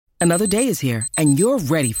Another day is here, and you're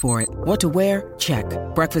ready for it. What to wear? Check.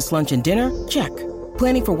 Breakfast, lunch, and dinner? Check.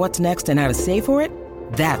 Planning for what's next and how to save for it?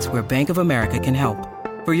 That's where Bank of America can help.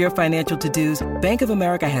 For your financial to-dos, Bank of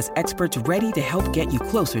America has experts ready to help get you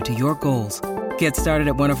closer to your goals. Get started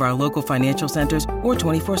at one of our local financial centers or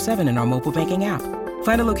 24/7 in our mobile banking app.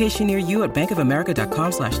 Find a location near you at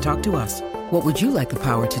bankofamerica.com/talktous. What would you like the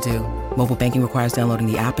power to do? Mobile banking requires downloading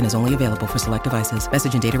the app and is only available for select devices.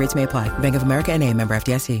 Message and data rates may apply. Bank of America N.A., member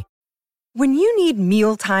FDIC. When you need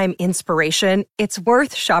mealtime inspiration, it's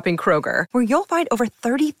worth shopping Kroger, where you'll find over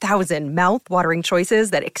 30,000 mouth-watering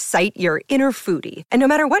choices that excite your inner foodie. And no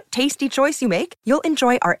matter what tasty choice you make, you'll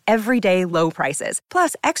enjoy our everyday low prices,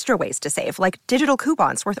 plus extra ways to save, like digital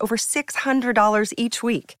coupons worth over $600 each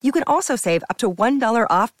week. You can also save up to $1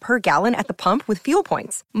 off per gallon at the pump with fuel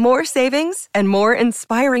points. More savings and more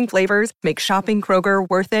inspiring flavors make shopping Kroger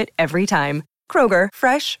worth it every time. Kroger,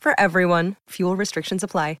 fresh for everyone. Fuel restrictions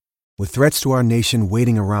apply. With threats to our nation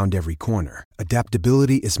waiting around every corner,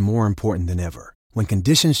 adaptability is more important than ever. When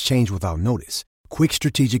conditions change without notice, quick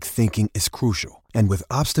strategic thinking is crucial. And with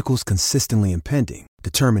obstacles consistently impending,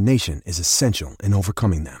 determination is essential in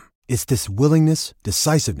overcoming them. It's this willingness,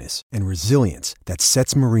 decisiveness, and resilience that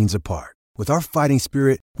sets Marines apart. With our fighting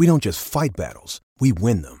spirit, we don't just fight battles, we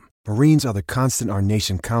win them. Marines are the constant our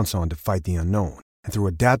nation counts on to fight the unknown. And through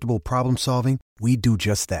adaptable problem solving, we do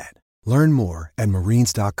just that. Learn more at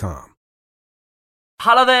marines.com.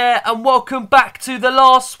 Hello there and welcome back to The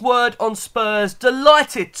Last Word on Spurs.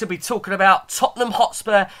 Delighted to be talking about Tottenham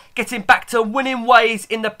Hotspur getting back to winning ways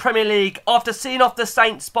in the Premier League after seeing off the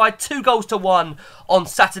Saints by 2-1 on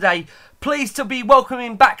Saturday. Pleased to be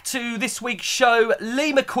welcoming back to this week's show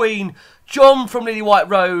Lee McQueen, John from Lily White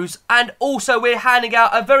Rose, and also we're handing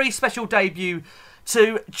out a very special debut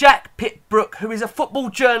to Jack Pitt-Brooke, who is a football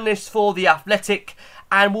journalist for The Athletic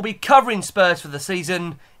and will be covering Spurs for the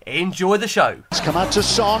season. Enjoy the show. It's come out to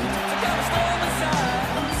Son. And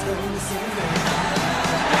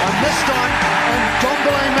this time,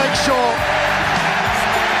 Ndombele makes sure.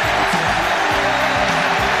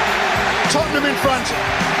 Tottenham in front.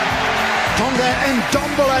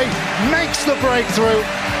 Ndombele makes the breakthrough.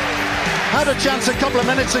 Had a chance a couple of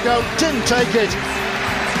minutes ago, didn't take it.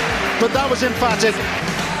 But that was emphatic.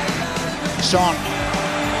 Son.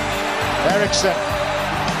 Eriksen.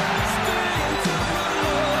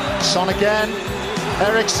 Son again,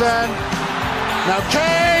 Eriksen, now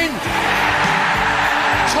Kane,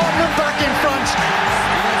 Tottenham back in front,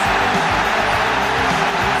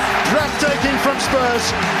 breathtaking from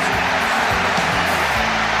Spurs,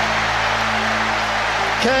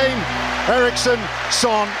 Kane, Eriksen,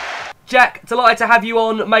 Son. Jack, delighted to have you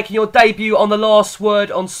on, making your debut on The Last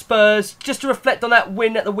Word on Spurs. Just to reflect on that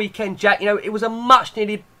win at the weekend, Jack, it was a much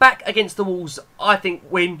needed back against the walls, I think,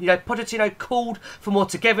 win. Pochettino called for more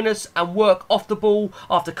togetherness and work off the ball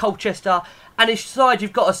after Colchester. And his side,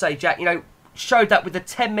 you've got to say, Jack, showed that with the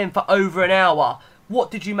 10 men for over an hour.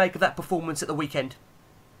 What did you make of that performance at the weekend?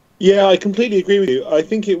 Yeah, I completely agree with you. I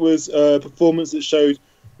think it was a performance that showed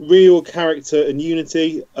real character and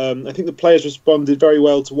unity. I think the players responded very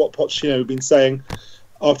well to what Pochettino had been saying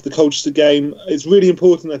after the Colchester game. It's really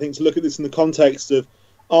important, I think, to look at this in the context of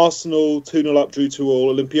Arsenal 2-0 up, drew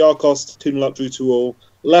 2-2, Olympiacos 2-0 up, drew 2-2,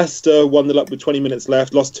 Leicester 1-0 up with 20 minutes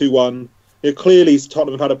left, lost 2-1. Clearly,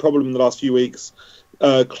 Tottenham have had a problem in the last few weeks,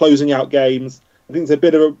 closing out games. I think there's a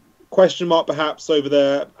bit of a question mark, perhaps, over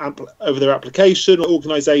their application or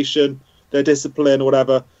organisation, their discipline or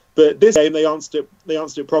whatever. But this game, they answered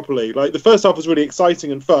it properly. Like, the first half was really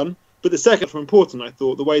exciting and fun, but the second was important, I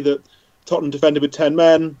thought. The way that Tottenham defended with 10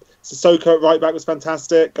 men. Sissoko at right back was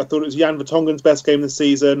fantastic. I thought it was Jan Vertonghen's best game this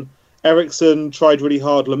season. Eriksen tried really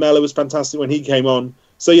hard. Lamela was fantastic when he came on.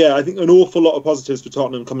 So, yeah, I think an awful lot of positives for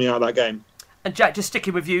Tottenham coming out of that game. And, Jack, just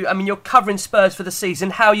sticking with you, you're covering Spurs for the season.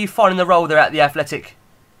 How are you finding the role there at The Athletic?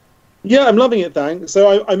 Yeah, I'm loving it, thanks.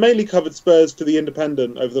 So I mainly covered Spurs for The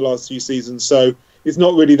Independent over the last few seasons, so it's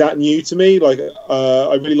not really that new to me.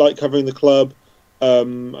 I really like covering the club. I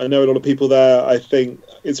know a lot of people there. I think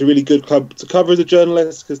it's a really good club to cover as a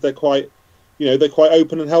journalist because they're quite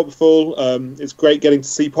open and helpful. It's great getting to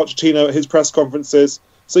see Pochettino at his press conferences.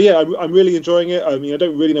 So yeah, I'm really enjoying it. I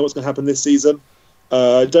don't really know what's going to happen this season.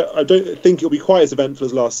 I don't think it'll be quite as eventful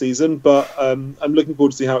as last season, but I'm looking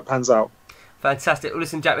forward to see how it pans out. Fantastic. Well,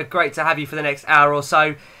 listen, Jack, we're great to have you for the next hour or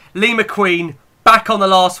so. Lee McQueen, Back on the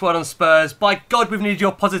last one on Spurs. By God, we've needed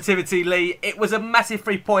your positivity, Lee. It was a massive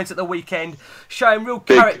 3 points at the weekend, showing real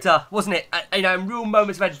character, wasn't it? In real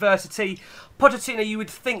moments of adversity. Pochettino, you would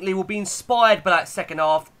think, Lee, will be inspired by that second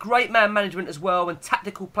half. Great man management as well, and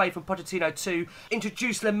tactical play from Pochettino too.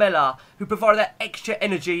 Introduced Lamela, who provided that extra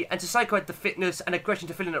energy, and Sissoko had the fitness and aggression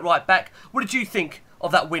to fill in at right back. What did you think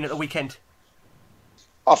of that win at the weekend?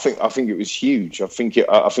 I think it was huge. I think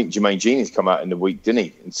Jermaine Genius come out in the week, didn't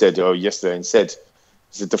he? And said, yesterday,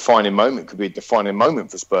 it's a defining moment. Could be a defining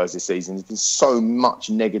moment for Spurs this season. There's been so much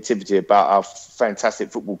negativity about our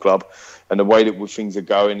fantastic football club and the way that things are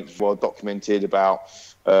going. It's well documented about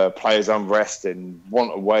players' unrest and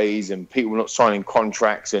want-aways and people not signing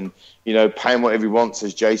contracts and paying whatever he wants,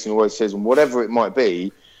 as Jason always says, and whatever it might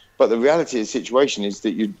be. But the reality of the situation is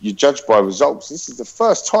that you're judged by results. This is the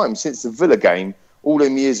first time since the Villa game all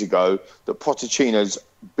them years ago that Pochettino's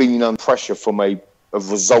been under pressure from a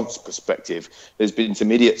results perspective. There's been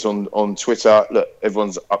some idiots on Twitter. Look,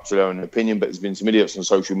 everyone's up to their own opinion, but there's been some idiots on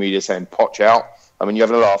social media saying Poch out. I mean, you're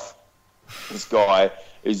having a laugh. This guy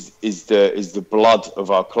is the blood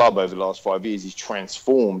of our club over the last 5 years. He's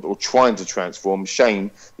transformed, or trying to transform.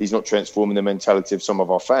 Shame he's not transforming the mentality of some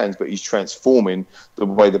of our fans, but he's transforming the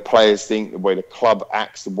way the players think, the way the club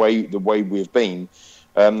acts, the way we've been.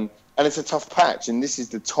 And it's a tough patch, and this is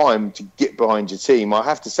the time to get behind your team. I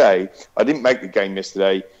have to say, I didn't make the game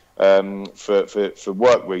yesterday for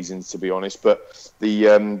work reasons, to be honest, but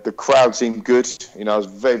the crowd seemed good. I was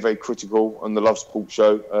very, very critical on the Love Sport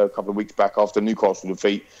show a couple of weeks back after Newcastle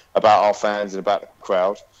defeat about our fans and about the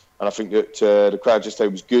crowd. And I think that the crowd yesterday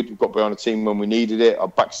was good. We got behind the team when we needed it. Our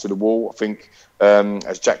backs to the wall. I think,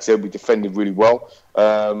 as Jack said, we defended really well.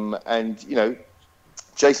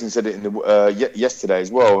 Jason said it in the yesterday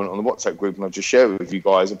as well on the WhatsApp group, and I've just shared it with you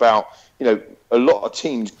guys about, a lot of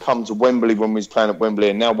teams come to Wembley when we was playing at Wembley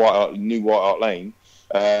and now White Hart Lane,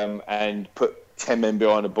 and put 10 men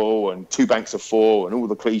behind the ball and 2 banks of 4 and all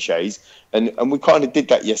the cliches. And we kind of did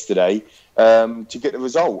that yesterday to get the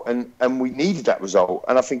result. And we needed that result.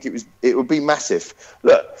 And I think it would be massive.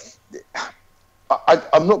 Look,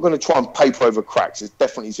 I'm not going to try and paper over cracks. There's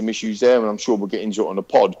definitely some issues there, and I'm sure we'll get into it on the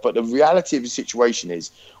pod. But the reality of the situation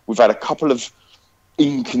is we've had a couple of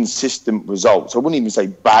inconsistent results. I wouldn't even say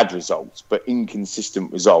bad results, but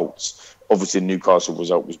inconsistent results. Obviously, the Newcastle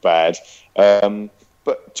result was bad.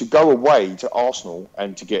 But to go away to Arsenal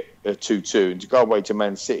and to get a 2-2, and to go away to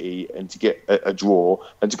Man City and to get a draw,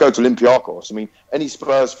 and to go to Olympiacos, I mean, any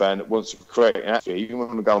Spurs fan that wants to create an atmosphere, you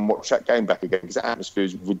want to go and watch that game back again, because the atmosphere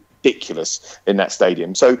is ridiculous in that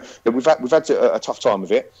stadium. So we've had a tough time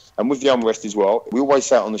of it, and with the unrest as well. We always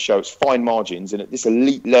say it on the show, it's fine margins, and at this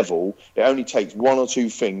elite level, it only takes 1 or 2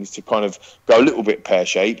 things to kind of go a little bit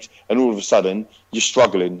pear-shaped, and all of a sudden, you're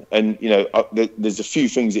struggling. And, there's a few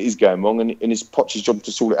things that is going wrong, and it's Poch's job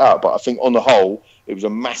to sort it out. But I think on the whole, it was a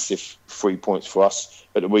massive 3 points for us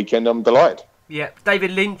at the weekend. I'm delighted. Yeah,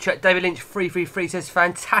 David Lynch 333 says,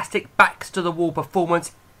 fantastic backs to the wall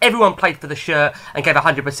performance. Everyone played for the shirt and gave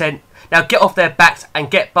 100%. Now get off their backs and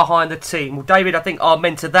get behind the team. Well, David, I think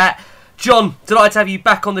amen to that. John, delighted to have you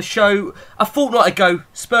back on the show. A fortnight ago,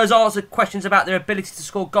 Spurs answered questions about their ability to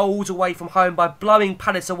score goals away from home by blowing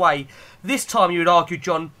Palace away. This time, you would argue,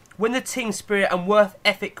 John, when the team spirit and work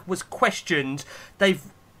ethic was questioned, they've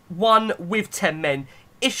won with 10 men.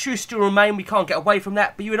 Issues still remain, we can't get away from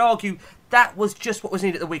that, but you would argue that was just what was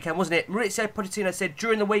needed at the weekend, wasn't it? Maurizio Pochettino said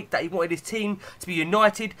during the week that he wanted his team to be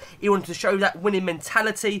united, he wanted to show that winning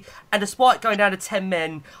mentality, and despite going down to 10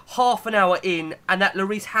 men, half an hour in, and that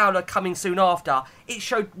Lloris Howler coming soon after, it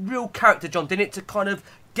showed real character, John, didn't it, to kind of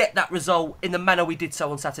get that result in the manner we did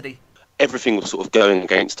so on Saturday? Everything was sort of going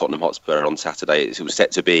against Tottenham Hotspur on Saturday. It was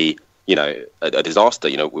set to be, a disaster,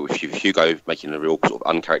 with Hugo making a real sort of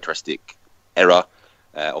uncharacteristic error.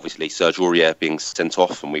 Obviously, Serge Aurier being sent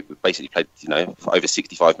off, and we basically played, for over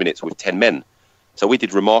 65 minutes with 10 men. So we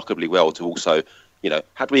did remarkably well to also,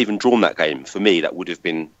 had we even drawn that game, for me, that would have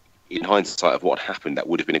been, in hindsight of what happened, that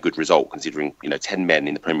would have been a good result, considering, 10 men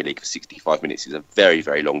in the Premier League for 65 minutes is a very,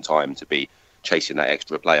 very long time to be chasing that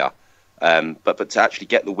extra player. But to actually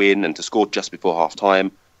get the win and to score just before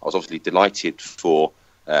half-time, I was obviously delighted for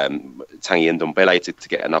Tanguy Ndombele to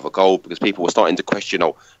get another goal, because people were starting to question,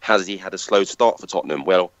 has he had a slow start for Tottenham?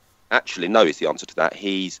 Well, actually, no is the answer to that.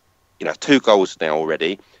 He's 2 goals now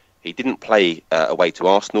already. He didn't play away to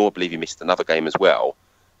Arsenal. I believe he missed another game as well,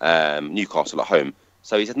 Newcastle at home.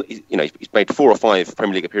 So he's made 4 or 5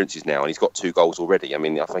 Premier League appearances now, and he's got 2 goals already. I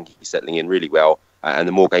mean, I think he's settling in really well, and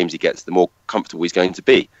the more games he gets, the more comfortable he's going to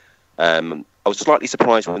be. I was slightly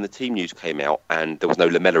surprised when the team news came out and there was no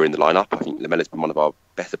Lamela in the lineup. I think Lamela's been one of our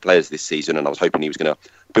better players this season, and I was hoping he was going to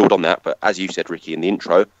build on that. But as you said, Ricky, in the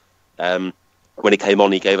intro, when he came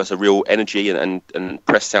on, he gave us a real energy and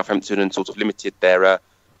pressed Southampton and sort of limited their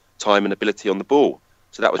time and ability on the ball.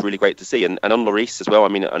 So that was really great to see. And on Lloris as well, I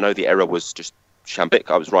mean, I know the error was just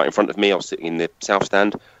shambic. I was right in front of me. I was sitting in the south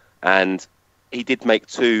stand, and he did make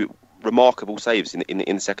 2 remarkable saves in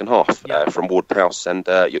the second half from Ward-Prowse and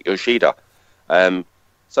Yoshida.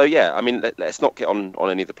 So yeah, I mean, let's not get on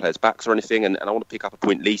any of the players' backs or anything. And I want to pick up a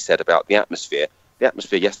point Lee said about the atmosphere. The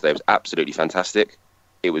atmosphere yesterday was absolutely fantastic.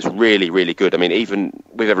 It was really, really good. I mean, even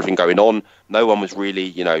with everything going on, no one was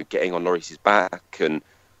really, getting on Lloris's back, and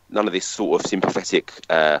none of this sort of sympathetic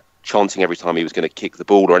chanting every time he was going to kick the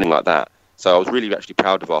ball or anything like that. So I was really actually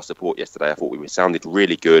proud of our support yesterday. I thought we sounded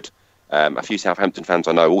really good. A few Southampton fans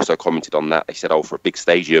I know also commented on that. They said, for a big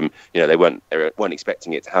stadium, they weren't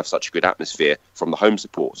expecting it to have such a good atmosphere from the home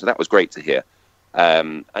support. So that was great to hear.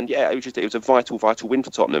 And yeah, it was a vital win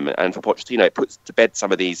for Tottenham and for Pochettino. It puts to bed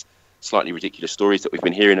some of these slightly ridiculous stories that we've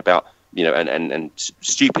been hearing about, and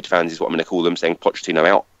stupid fans is what I'm going to call them, saying Pochettino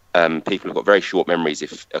out. People have got very short memories.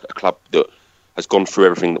 If a club that has gone through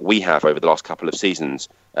everything that we have over the last couple of seasons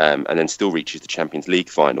and then still reaches the Champions League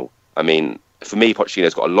final, I mean, for me,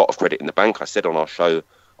 Pochettino's got a lot of credit in the bank. I said on our show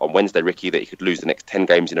on Wednesday, Ricky, that he could lose the next 10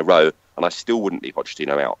 games in a row, and I still wouldn't be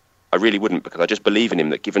Pochettino out. I really wouldn't, because I just believe in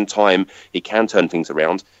him that given time, he can turn things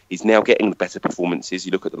around. He's now getting the better performances.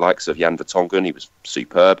 You look at the likes of Jan Vertonghen, he was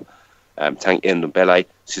superb. Tank Ndombele,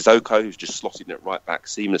 Sissoko, who's just slotted in at right back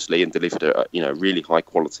seamlessly and delivered a really high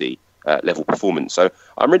quality level performance. So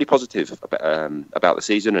I'm really positive about the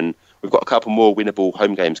season, and we've got a couple more winnable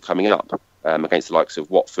home games coming up against the likes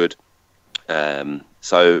of Watford.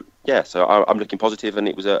 So I'm looking positive, and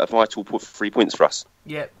it was a vital 3 points for us.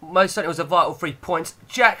 Yeah, most certainly it was a vital 3 points.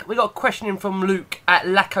 Jack, we got a question in from Luke at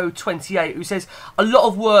Laco28 who says, a lot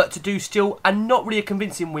of work to do still and not really a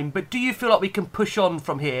convincing win, but do you feel like we can push on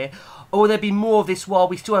from here, or will there be more of this while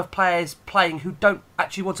we still have players playing who don't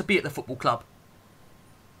actually want to be at the football club?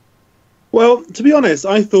 Well, to be honest,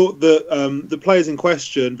 I thought that the players in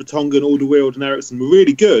question, Vertonghen, Alderweireld and Eriksen, were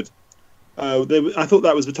really good. I thought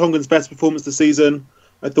that was Vertonghen's best performance this season.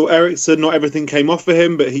 I thought Eriksen, not everything came off for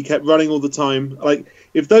him, but he kept running all the time. Like,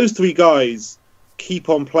 if those 3 guys keep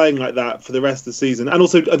on playing like that for the rest of the season, and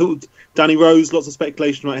also I thought Danny Rose, lots of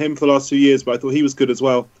speculation about him for the last 2 years, but I thought he was good as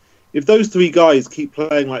well. If those 3 guys keep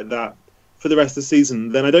playing like that for the rest of the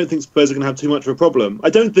season, then I don't think Spurs are going to have too much of a problem.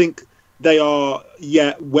 I don't think they are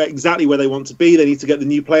yet exactly where they want to be. They need to get the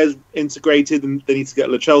new players integrated, and they need to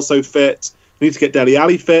get Lo Celso fit. They need to get Dele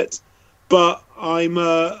Alli fit. But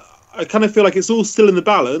I kind of feel like it's all still in the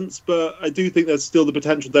balance, but I do think there's still the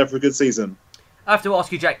potential there for a good season. I have to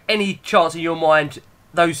ask you, Jack, any chance in your mind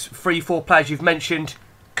those 3-4 players you've mentioned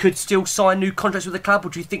could still sign new contracts with the club, or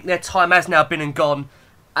do you think their time has now been and gone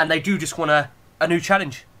and they do just want a new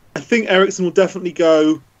challenge? I think Eriksen will definitely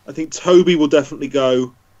go. I think Toby will definitely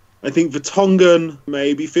go. I think Vertonghen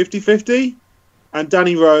maybe 50-50. And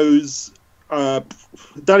Danny Rose...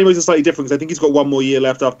 Danny Rose is slightly different because I think he's got 1 more year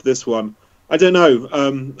left after this one. I don't know.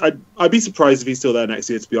 I'd be surprised if he's still there next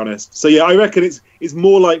year, to be honest. So yeah, I reckon it's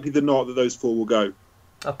more likely than not that those 4 will go.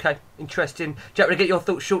 Okay, interesting. Jack, we'll get your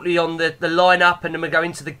thoughts shortly on the lineup, and then we'll go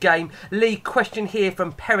into the game. Lee, question here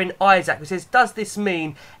from Perrin Isaac, who says, does this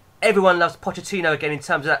mean everyone loves Pochettino again in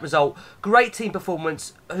terms of that result? Great team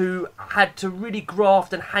performance, who had to really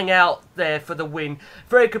graft and hang out there for the win.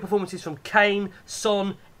 Very good performances from Kane,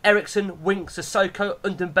 Son, Eriksen, Winks, Sissoko,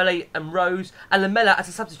 Ndombele and Rose, and Lamela as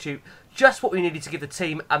a substitute. Just what we needed to give the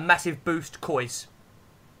team a massive boost, Coys.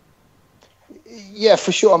 Yeah,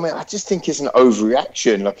 for sure. I mean, I just think it's an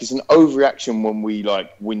overreaction. Like, it's an overreaction when we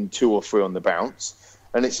win 2 or 3 on the bounce,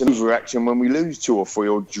 and it's an overreaction when we lose 2 or 3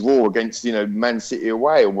 or draw against Man City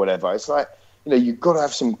away or whatever. It's like, you've got to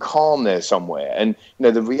have some calm there somewhere. And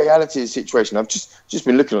the reality of the situation. I've just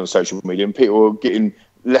been looking on social media, and people are getting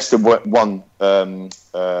Leicester won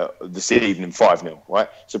this evening 5-0, right?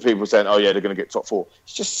 So people are saying, oh yeah, they're going to get top 4.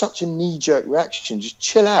 It's just such a knee-jerk reaction. Just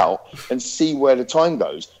chill out and see where the time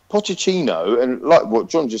goes. Pochettino, and like what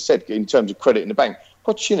John just said in terms of credit in the bank,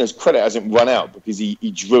 Pochettino's credit hasn't run out because he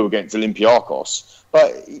drew against Olympiacos.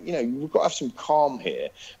 But, we've got to have some calm here.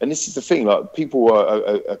 And this is the thing, people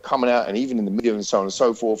are coming out, and even in the media and so on and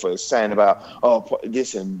so forth, are saying about,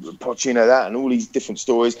 this and Pochettino that, and all these different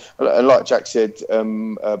stories. And like Jack said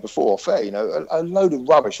before, a load of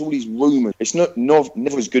rubbish, all these rumours. It's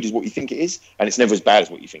never as good as what you think it is, and it's never as bad as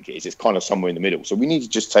what you think it is. It's kind of somewhere in the middle. So we need to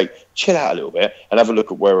just chill out a little bit and have a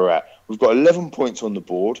look at where we're at. We've got 11 points on the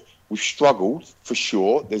board. We've struggled, for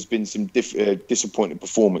sure. There's been some disappointing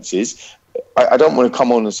performances. I don't want to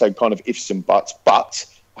come on and say kind of ifs and buts, but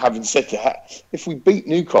having said that, if we beat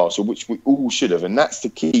Newcastle, which we all should have, and that's the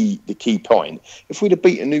key point, if we'd have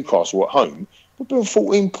beaten Newcastle at home, we'd be on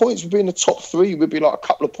 14 points, we'd be in the top 3, we'd be like a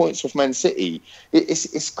couple of points off Man City.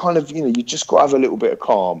 It's kind of, you just got to have a little bit of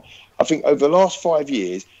calm. I think over the last 5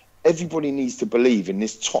 years, everybody needs to believe in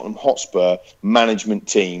this Tottenham Hotspur management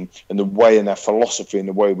team and the way and their philosophy and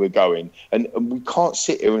the way we're going. And we can't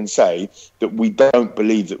sit here and say that we don't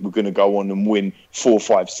believe that we're going to go on and win 4,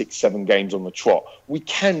 5, 6, 7 games on the trot. We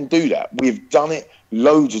can do that. We've done it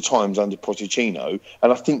loads of times under Pochettino,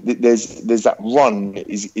 and I think that there's that run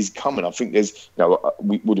is coming. I think there's,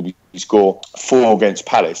 we score 4 against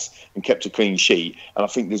Palace and kept a clean sheet, and I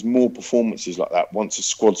think there's more performances like that once the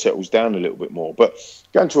squad settles down a little bit more. But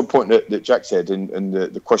going to a point that Jack said, and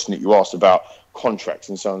the question that you asked about contracts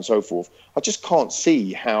and so on and so forth, I just can't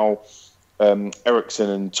see how Eriksen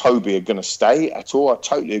and Toby are going to stay at all. I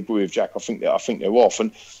totally agree with Jack. I think they're off,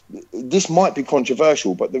 and this might be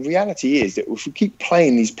controversial, but the reality is that if we keep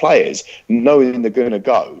playing these players knowing they're going to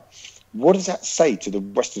go, what does that say to the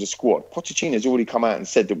rest of the squad? Pochettino's already come out and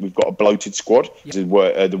said that we've got a bloated squad. The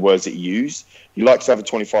words that he used. He likes to have a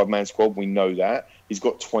 25-man squad. We know that. He's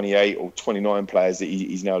got 28 or 29 players that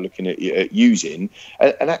he's now looking at using.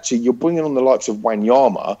 And actually, you're bringing on the likes of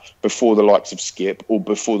Wanyama before the likes of Skip or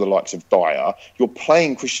before the likes of Dyer. You're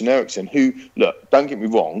playing Christian Eriksen, who, look, don't get me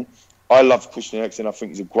wrong, I love Christian Eriksen. I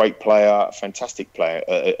think he's a great player, a fantastic player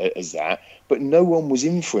as that. But no one was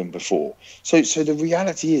in for him before. So the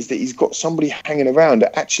reality is that he's got somebody hanging around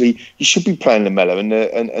that actually he should be playing Lamela. And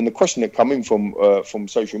the question that came in from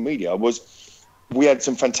social media was, we had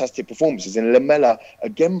some fantastic performances, and Lamela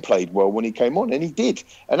again played well when he came on, and he did.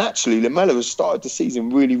 And actually, Lamela has started the season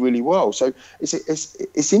really, really well. So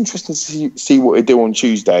it's interesting to see what they do on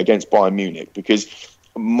Tuesday against Bayern Munich, because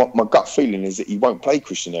my gut feeling is that he won't play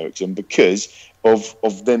Christian Eriksen because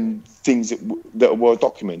of them things that are well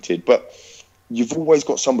documented. But you've always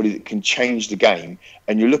got somebody that can change the game,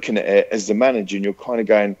 and you're looking at it as the manager, and you're kind of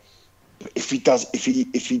going, if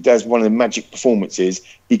he does one of the magic performances,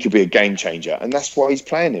 he could be a game changer, and that's why he's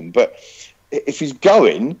playing him. But if he's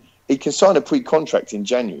going, he can sign a pre-contract in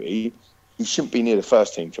January. He shouldn't be near the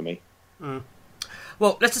first team for me.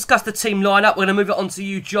 Well, let's discuss the team lineup. We're going to move it on to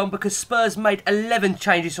you, John, because Spurs made 11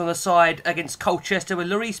 changes on the side against Colchester, with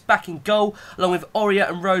Lloris back in goal, along with Aurier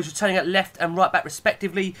and Rose returning at left and right back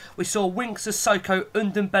respectively. We saw Winks, Sissoko,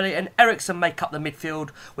 Ndombele and Eriksen make up the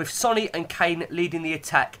midfield, with Sonny and Kane leading the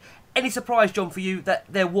attack. Any surprise, John, for you that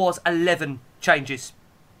there was 11 changes?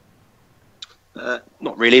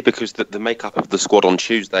 Not really, because the makeup of the squad on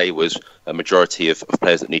Tuesday was a majority of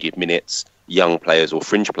players that needed minutes, young players or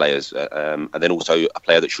fringe players, and then also a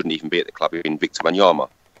player that shouldn't even be at the club in Victor Wanyama.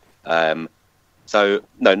 So,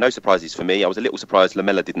 no surprises for me. I was a little surprised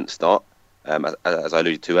Lamela didn't start, as I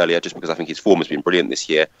alluded to earlier, just because I think his form has been brilliant this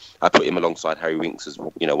year. I put him alongside Harry Winks as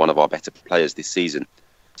one of our better players this season.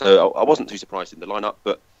 So I wasn't too surprised in the lineup,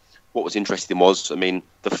 but what was interesting was,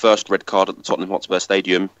 the first red card at the Tottenham Hotspur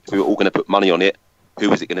Stadium, if we were all going to put money on it, who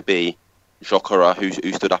was it going to be? Jokera, who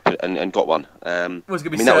stood up and got one. It was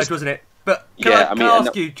going to be Serge, wasn't it? But can I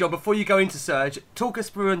ask you, John, before you go into Serge, talk us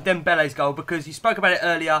through Dembele's goal, because you spoke about it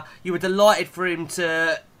earlier. You were delighted for him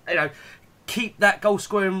to, keep that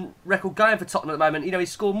goal-scoring record going for Tottenham at the moment. He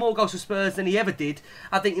scored more goals for Spurs than he ever did,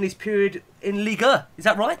 I think, in his period in Liga. Is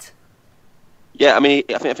that right? Yeah,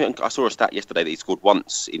 I think I saw a stat yesterday that he scored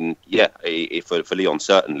once for Lyon,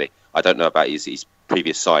 certainly. I don't know about his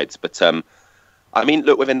previous sides, but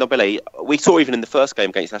look, with Ndombele, we saw even in the first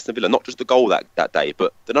game against Aston Villa, not just the goal that day,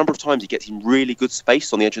 but the number of times he gets in really good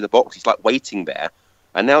space on the edge of the box. He's like waiting there,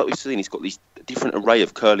 and now we've seen he's got these different array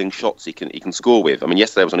of curling shots he can score with.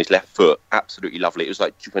 Yesterday was on his left foot, absolutely lovely. It was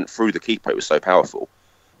like he went through the keeper. It was so powerful.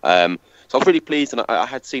 So I was really pleased, and I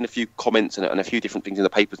had seen a few comments and a few different things in the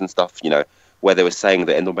papers and stuff, where they were saying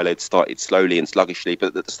that Ndombele had started slowly and sluggishly,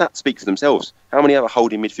 but the stats speak for themselves. How many other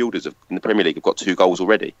holding midfielders in the Premier League have got 2 goals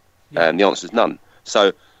already? Yeah. The answer is none.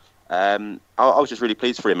 So I was just really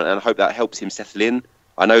pleased for him, and I hope that helps him settle in.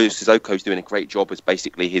 I know Sissoko's doing a great job as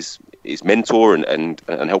basically his mentor and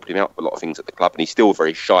helping him out with a lot of things at the club, and he's still a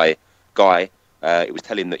very shy guy. It was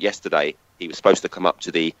telling that yesterday he was supposed to come up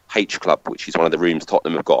to the H Club, which is one of the rooms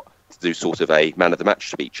Tottenham have got, to do sort of a man of the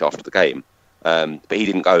match speech after the game. But he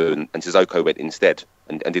didn't go, and Sissoko went instead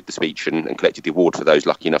and did the speech and collected the award for those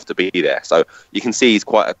lucky enough to be there. So you can see he's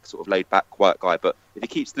quite a sort of laid-back, quiet guy. But if he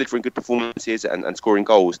keeps delivering good performances and scoring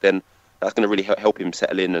goals, then that's going to really help him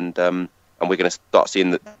settle in, and we're going to start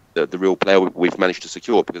seeing the real player we've managed to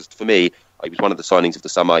secure. Because for me, he was one of the signings of the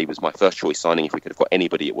summer. He was my first choice signing. If we could have got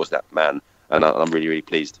anybody, it was that man, and I'm really, really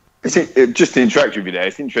pleased. Just to interact with you there,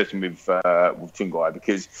 it's interesting with Tungai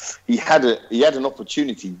because he had an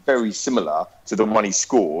opportunity very similar to the one he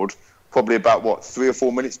scored probably about 3 or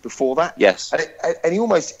 4 minutes before that. Yes, and he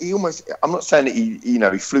almost. I'm not saying that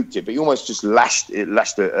he fluked it, but he almost just lashed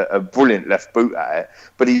a brilliant left boot at it.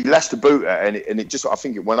 But he lashed a boot at it, and it just, I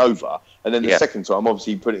think it went over. And then the second time,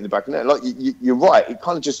 obviously, he put it in the back of the net. Like you're right, it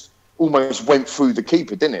kind of just almost went through the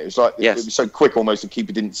keeper, didn't it? It was like it was so quick, almost the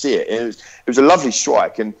keeper didn't see it. It was a lovely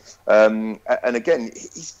strike, and again,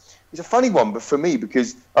 he's a funny one, but for me,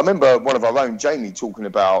 because I remember one of our own, Jamie, talking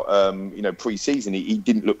about pre-season, he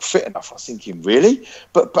didn't look fit enough. I was thinking, really?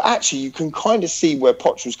 But actually, you can kind of see where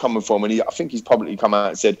Poch was coming from, and I think he's publicly come out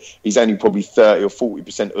and said he's only probably 30 or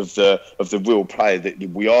 40% of the real player that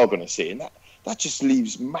we are going to see, and that just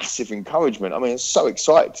leaves massive encouragement. I mean, I'm so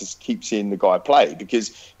excited to keep seeing the guy play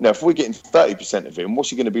because, if we're getting 30% of him,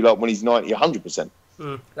 what's he going to be like when he's 90, 100%?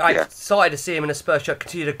 I'm excited to see him in a Spurs shirt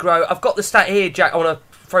continue to grow. I've got the stat here, Jack. I want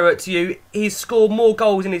to throw it to you. He's scored more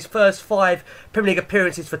goals in his first 5 Premier League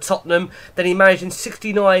appearances for Tottenham than he managed in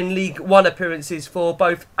 69 League One appearances for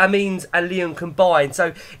both Amiens and Lyon combined.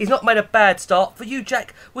 So he's not made a bad start. For you,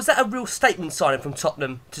 Jack, was that a real statement signing from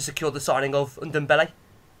Tottenham to secure the signing of Ndombele?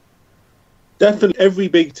 Definitely, every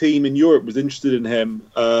big team in Europe was interested in him.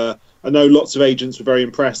 I know lots of agents were very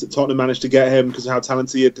impressed that Tottenham managed to get him because of how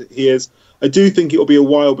talented he is. I do think it will be a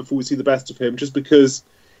while before we see the best of him, just because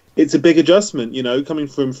it's a big adjustment. Coming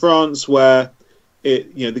from France, where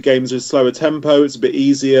the games are a slower tempo, it's a bit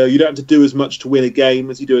easier. You don't have to do as much to win a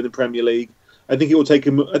game as you do in the Premier League. I think it will take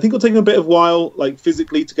him a bit of a while, like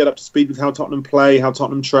physically, to get up to speed with how Tottenham play, how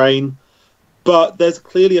Tottenham train. But there's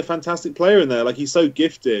clearly a fantastic player in there. Like, he's so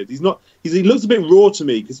gifted. He looks a bit raw to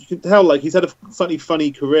me because you can tell, like, he's had a slightly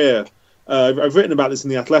funny career. I've written about this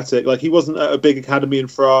in The Athletic. Like, he wasn't at a big academy in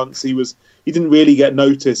France. He didn't really get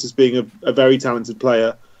noticed as being a very talented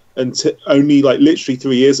player until only, like, literally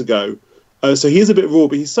 3 years ago. So he is a bit raw,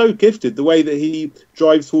 but he's so gifted. The way that he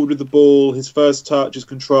drives forward with the ball, his first touch, his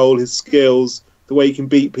control, his skills, the way he can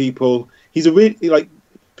beat people. He's a really, like...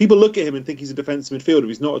 People look at him and think he's a defensive midfielder.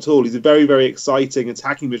 He's not at all. He's a very, very exciting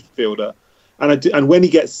attacking midfielder. And when he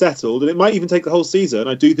gets settled, and it might even take the whole season,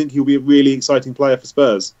 I do think he'll be a really exciting player for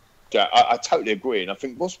Spurs. Yeah, I totally agree. And I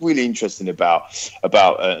think what's really interesting about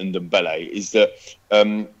Ndombele is that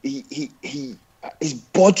his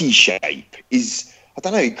body shape is, I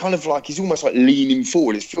don't know, kind of like he's almost like leaning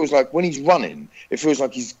forward. It feels like when he's running, it feels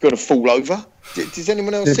like he's going to fall over. Does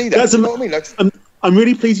anyone else see that? Do you know what I mean? Like, I'm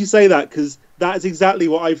really pleased you say that because that is exactly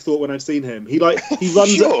what I've thought when I've seen him. He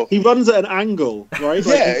runs at an angle, right?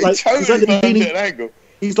 Like, totally runs at an angle.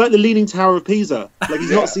 He's like the Leaning Tower of Pisa. Like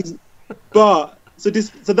he's not seen, but so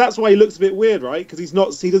that's why he looks a bit weird, right? Because he's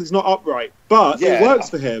not upright, but it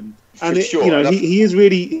works for him, and he is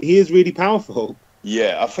really powerful.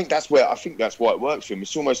 Yeah, I think that's why it works for him.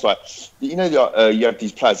 It's almost like you have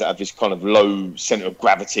these players that have this kind of low centre of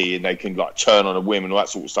gravity and they can like turn on a whim and all that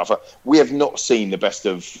sort of stuff. We have not seen the best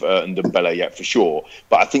of Ndombele yet for sure,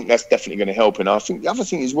 but I think that's definitely going to help. And I think the other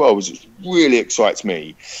thing as well, which really excites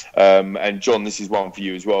me, and John, this is one for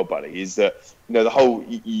you as well, buddy, is that the whole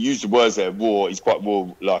you use the words there, raw. He's quite raw,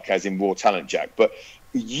 like as in raw talent, Jack, but.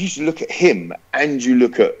 You look at him and you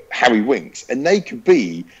look at Harry Winks, and they could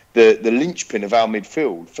be the linchpin of our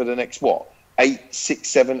midfield for the next 8, 6,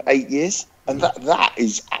 7, 8 years, and that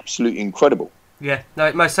is absolutely incredible. Yeah, no,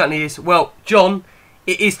 it most certainly is. Well, John,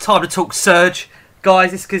 it is time to talk Serge.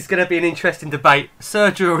 Guys, this is going to be an interesting debate.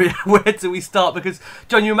 Serge, where do we start? Because,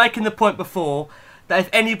 John, you were making the point before that if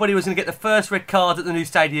anybody was going to get the first red card at the new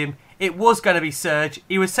stadium, it was going to be Serge.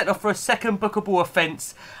 He was sent off for a second bookable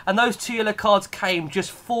offence, and those 2 yellow cards came just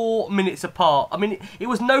 4 minutes apart. I mean, it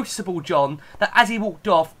was noticeable, John, that as he walked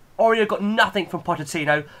off, Aurier got nothing from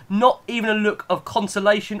Pochettino, not even a look of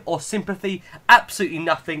consolation or sympathy, absolutely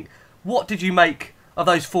nothing. What did you make of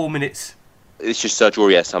those 4 minutes? It's just Serge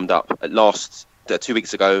Aurier summed up. At last, 2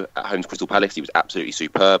 weeks ago at home to Crystal Palace, he was absolutely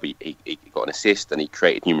superb. He got an assist and he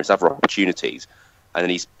created numerous other opportunities. And then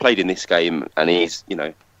he's played in this game and he's,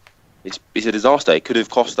 it's a disaster. It could have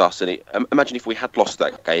cost us. And imagine if we had lost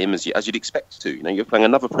that game as you'd expect to. You're playing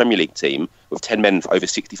another Premier League team with 10 men for over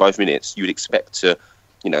 65 minutes. You would expect to,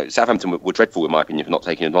 Southampton were dreadful, in my opinion, for not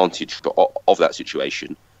taking advantage of that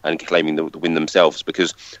situation and claiming the win themselves.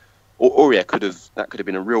 Because Aurier could have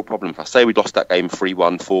been a real problem for us. Say we'd lost that game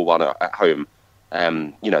 3-1, 4-1 at home.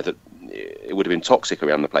 That it would have been toxic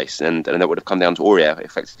around the place, and that would have come down to Aurier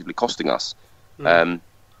effectively costing us. It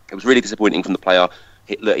was really disappointing from the player.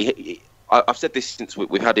 I've said this since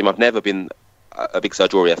we've had him. I've never been a big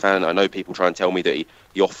Serge Aurier fan. I know people try and tell me that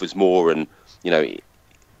he offers more, and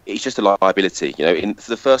he's just a liability. For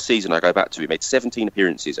the first season I go back to, he made 17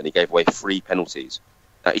 appearances and he gave away 3 penalties.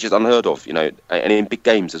 It's just unheard of, and in big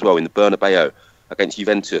games as well, in the Bernabeu against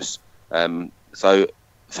Juventus. So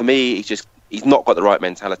for me, he's not got the right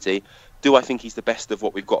mentality. Do I think he's the best of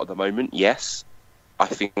what we've got at the moment? Yes. I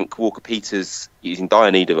think Walker-Peters is in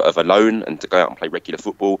dire need of a loan and to go out and play regular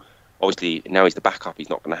football. Obviously, now he's the backup, he's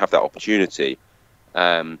not going to have that opportunity.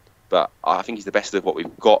 But I think he's the best of what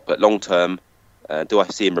we've got. But long term, do I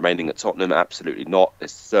see him remaining at Tottenham? Absolutely not.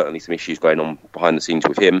 There's certainly some issues going on behind the scenes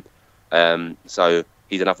with him. So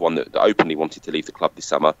he's another one that openly wanted to leave the club this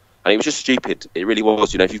summer. And it was just stupid. It really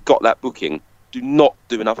was. If you've got that booking, do not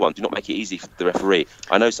do another one. Do not make it easy for the referee.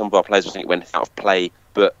 I know some of our players will think it went out of play,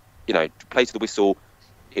 but, play to the whistle.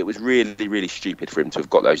 It was really, really stupid for him to have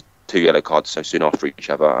got those 2 yellow cards so soon after each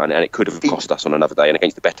other. And it could have cost us on another day. And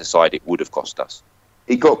against the better side, it would have cost us.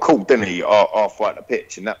 He got caught, didn't he, halfway up the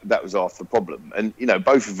pitch, and that was half the problem. And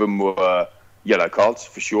both of them were yellow cards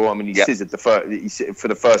for sure. I mean, he scissored for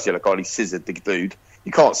the first yellow card. He scissored the dude.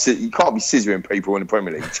 You can't be scissoring people in the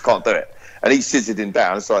Premier League. You just can't do it. And he scissored him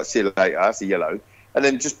down. It's like, see you later. That's a yellow. And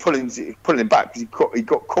then just pulling him back because he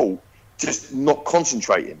got caught, just not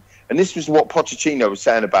concentrating. And this was what Pochettino was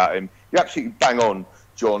saying about him. You're absolutely bang on,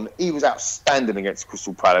 John. He was outstanding against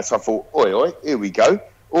Crystal Palace. I thought, oi, here we go.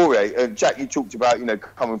 Jack, you talked about,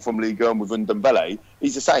 coming from Ligue 1 with Ndombele.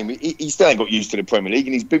 He's the same. He still ain't got used to the Premier League,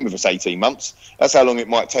 and he's been with us 18 months. That's how long it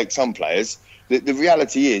might take some players. The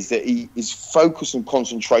reality is that his focus and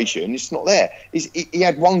concentration, it's not there. He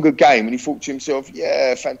had one good game, and he thought to himself,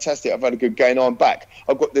 yeah, fantastic, I've had a good game, I'm back.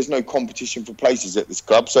 There's no competition for places at this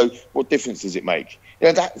club, so what difference does it make?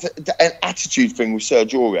 An attitude thing with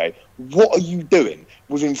Sergio Aurier. What are you doing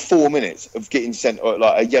within 4 minutes of getting sent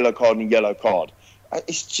like a yellow card and a yellow card?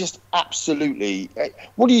 It's just absolutely...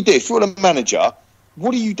 What do you do? If you're a manager,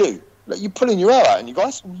 what do you do? You're pulling your hair out, and you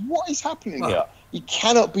guys, what is happening here? You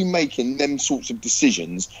cannot be making them sorts of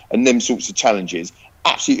decisions and them sorts of challenges.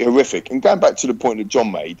 Absolutely horrific. And going back to the point that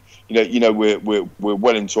John made, we're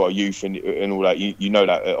well into our youth and all that. You know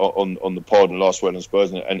that on the pod and Last Word on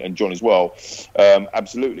Spurs and John as well.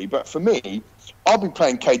 Absolutely. But for me, I'll be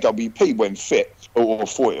playing KWP when fit, or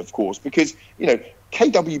for it, of course, because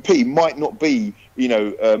KWP might not be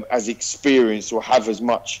as experienced or have as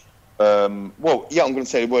much. I'm going to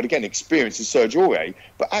say the word again, experience as Sergio Aurier,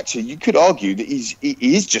 but actually you could argue that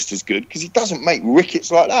he is just as good because he doesn't make rickets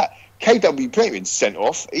like that. KWP been sent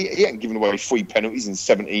off. He ain't given away 3 penalties in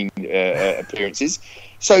 17 appearances.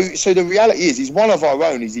 So the reality is, he's one of our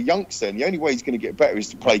own. He's a youngster, and the only way he's going to get better is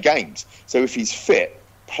to play games. So if he's fit,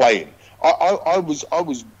 play him. I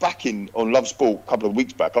was backing on Love Sport a couple of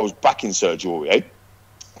weeks back. I was backing Sergio Aurier,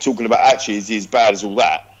 talking about actually is he as bad as all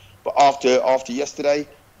that. But after yesterday,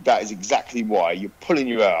 that is exactly why. You're pulling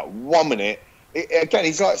your hair out 1 minute. Again,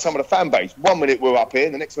 he's like some of the fan base. 1 minute we're up here,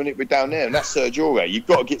 and the next minute we're down there, and that's Sergio Aurier. You've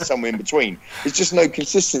got to get somewhere in between. There's just no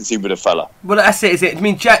consistency with a fella. Well, that's it, is it? I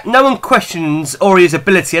mean, Jack, no one questions Aurier's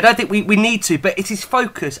ability. I don't think we need to, but it's his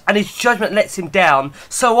focus and his judgment lets him down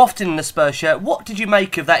so often in the Spurs shirt. What did you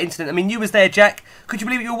make of that incident? I mean, you was there, Jack. Could you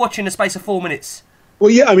believe you were watching the space of 4 minutes? Well,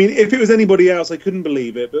 yeah, I mean, if it was anybody else, I couldn't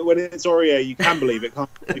believe it. But when it's Aurier, you can believe it, can't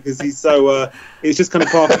you? Because he's so... it's just kind of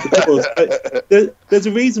part of the course. There's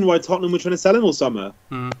a reason why Tottenham were trying to sell him all summer.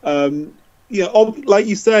 Like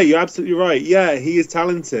you say, you're absolutely right. Yeah, he is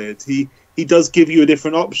talented. He does give you a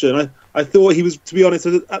different option. I thought he was, to be honest,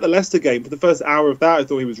 at the Leicester game, for the first hour of that, I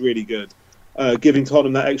thought he was really good. Giving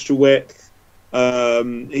Tottenham that extra width.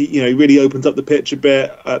 He really opens up the pitch a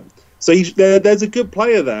bit. So there's a good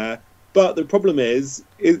player there. But the problem is,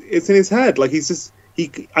 it's in his head. Like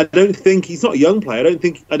I don't think he's not a young player.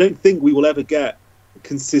 I don't think we will ever get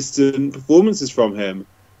consistent performances from him,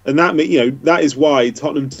 and that is why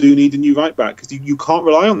Tottenham do need a new right back, because you can't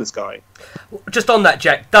rely on this guy. Just on that,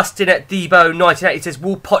 Jack, Dustin at Debo 1980 says,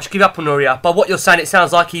 "Will Poch give up on Aurier?" By what you're saying, it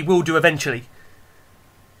sounds like he will do eventually.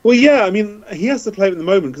 Well, yeah. I mean, he has to play at the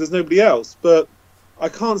moment because there's nobody else. But I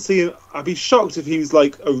can't see him. I'd be shocked if he was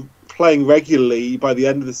playing regularly by the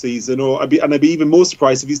end of the season, I'd be even more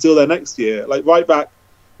surprised if he's still there next year. Like right back,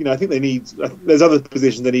 I think they need. There's other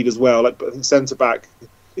positions they need as well. Like I think centre back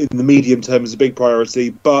in the medium term is a big priority,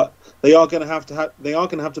 but they are going to have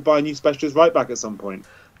to buy a new specialist right back at some point.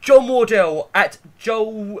 John Wardell at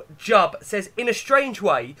Joel Jubb says, in a strange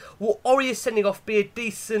way, will Aurier sending off be a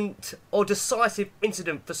decent or decisive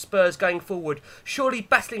incident for Spurs going forward? Surely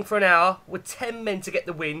battling for an hour with 10 men to get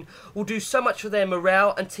the win will do so much for their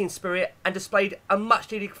morale and team spirit, and displayed a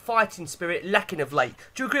much needed fighting spirit lacking of late.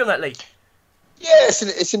 Do you agree on that, Lee? Yeah,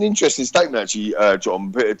 it's an interesting statement actually,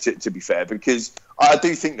 John, to be fair, because I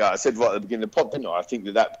do think that. I said right at the beginning of the pod, didn't I? I think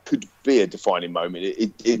that could be a defining moment.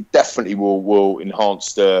 It definitely will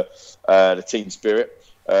enhance the team spirit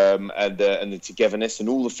and the togetherness and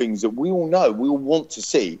all the things that we all know, we all want to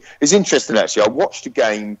see. It's interesting, actually. I watched the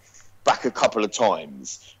game back a couple of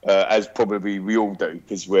times, as probably we all do,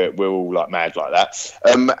 because we're all like mad like that.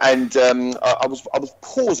 I was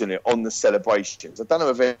pausing it on the celebrations. I don't know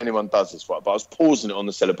if anyone does this, right, but I was pausing it on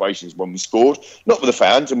the celebrations when we scored. Not with the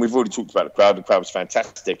fans, and we've already talked about the crowd. The crowd was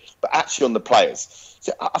fantastic, but actually on the players.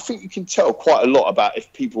 So I think you can tell quite a lot about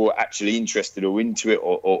if people are actually interested or into it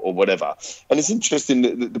or whatever. And it's interesting.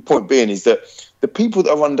 The point being is that the people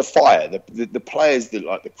that are under fire, the players that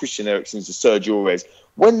like the Christian Eriksen's, the Sergio Auriers,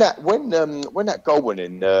 when that goal went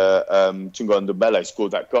in, Tunga Ndombele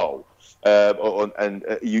scored that goal, and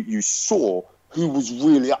you saw who was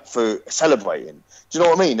really up for celebrating. Do you know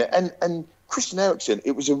what I mean? And Christian Eriksen,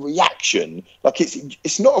 it was a reaction. Like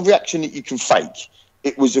it's not a reaction that you can fake.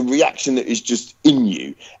 It was a reaction that is just in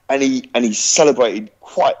you, and he celebrated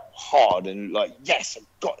quite hard and like, yes, I've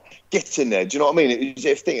got get in there. Do you know what I mean? It was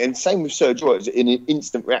a thing, and same with Sergio. It was an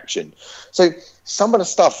instant reaction. So some of the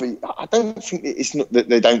stuff, I don't think that it's not that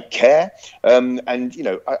they don't care, and you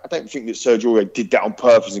know, I don't think that Sergio did that on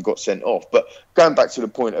purpose and got sent off. But going back to the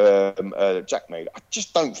point Jack made, I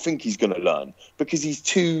just don't think he's going to learn because he's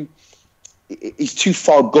too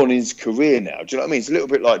far gone in his career now. Do you know what I mean? It's a little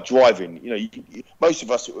bit like driving. You know, most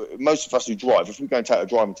of us who drive, if we go and take a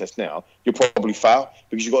driving test now, you'll probably fail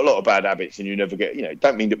because you've got a lot of bad habits and you never get, you know, it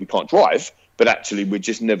don't mean that we can't drive, but actually we're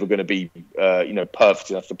just never going to be,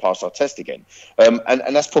 perfect enough to pass our test again. And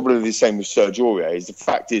that's probably the same with Sergio Aurier. The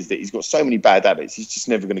fact is that he's got so many bad habits, he's just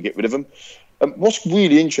never going to get rid of them. What's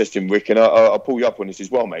really interesting, Rick, and I'll pull you up on this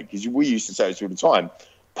as well, mate, because we used to say this all the time,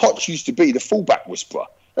 Poch used to be the fullback whisperer.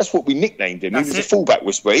 That's what we nicknamed him. He was a fullback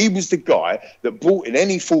whisperer. He was the guy that brought in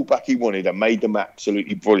any fullback he wanted and made them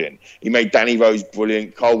absolutely brilliant. He made Danny Rose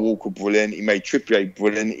brilliant, Kyle Walker brilliant, he made Trippier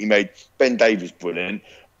brilliant, he made Ben Davies brilliant.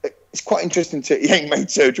 It's quite interesting he ain't made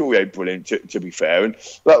Sergio Aurier brilliant, to be fair. And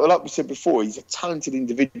like we said before, he's a talented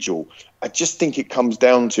individual. I just think it comes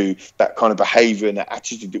down to that kind of behaviour and that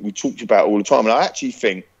attitude that we talked about all the time. And I actually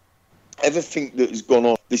think everything that has gone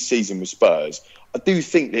on this season with Spurs, I do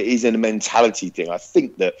think that it is a mentality thing. I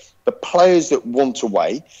think that the players that want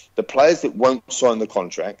away, the players that won't sign the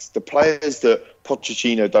contracts, the players that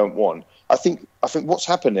Pochettino don't want, I think what's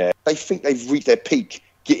happened there, they think they've reached their peak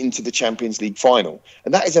getting to the Champions League final.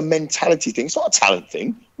 And that is a mentality thing. It's not a talent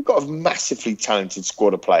thing. We've got a massively talented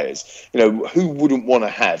squad of players. You know, who wouldn't want to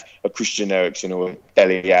have a Christian Eriksen or a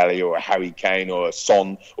Dele Alli or a Harry Kane or a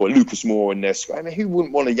Son or a Lucas Moura in their squad? I mean, who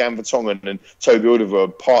wouldn't want a Jan Vertonghen and Toby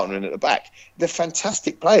Alderweireld partnering at the back? They're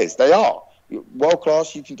fantastic players. They are. World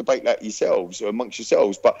class, you can debate that yourselves or amongst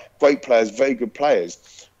yourselves, but great players, very good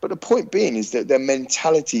players. But the point being is that their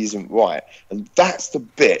mentality isn't right. And that's the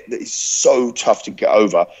bit that is so tough to get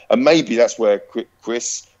over. And maybe that's where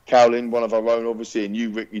Chris Cowlin, one of our own, obviously, and you,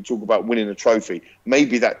 Rick, you talk about winning a trophy.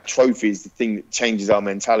 Maybe that trophy is the thing that changes our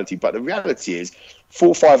mentality. But the reality is 4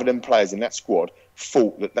 or 5 of them players in that squad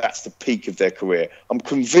thought that that's the peak of their career. I'm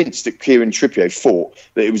convinced that Kieran Trippier thought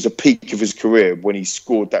that it was the peak of his career when he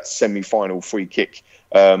scored that semi-final free kick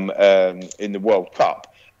in the World Cup.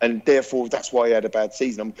 And therefore, that's why he had a bad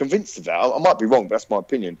season. I'm convinced of that. I might be wrong, but that's my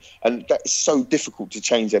opinion. And that is so difficult to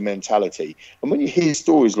change their mentality. And when you hear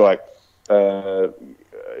stories like,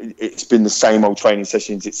 it's been the same old training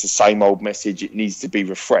sessions, it's the same old message, it needs to be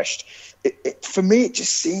refreshed. For me, it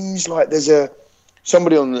just seems like there's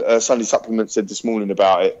somebody on Sunday Supplement said this morning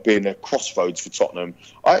about it being a crossroads for Tottenham.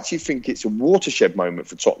 I actually think it's a watershed moment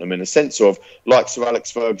for Tottenham in a sense of, like Sir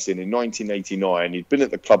Alex Ferguson in 1989, he'd been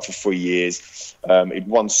at the club for 3 years. He'd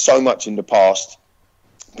won so much in the past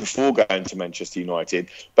before going to Manchester United,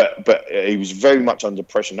 but he was very much under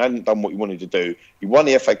pressure and hadn't done what he wanted to do. He won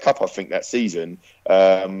the FA Cup, I think, that season,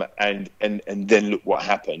 and then look what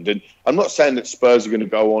happened. And I'm not saying that Spurs are going to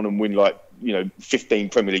go on and win 15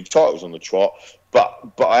 Premier League titles on the trot,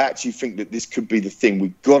 but I actually think that this could be the thing.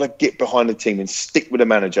 We've got to get behind the team and stick with the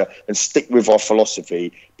manager and stick with our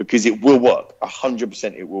philosophy because it will work.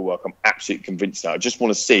 100% it will work. I'm absolutely convinced now. I just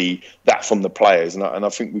want to see that from the players, and I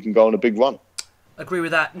think we can go on a big run. Agree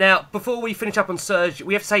with that. Now, before we finish up on Serge,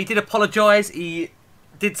 we have to say he did apologise. He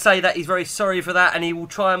did say that he's very sorry for that and he will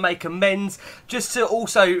try and make amends. Just to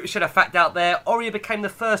also shed a fact out there, Aurier became the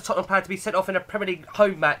first Tottenham player to be sent off in a Premier League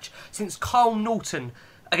home match since Kyle Naughton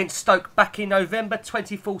against Stoke back in November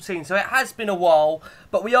 2014. So it has been a while,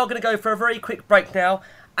 but we are going to go for a very quick break now.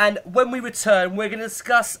 And when we return, we're going to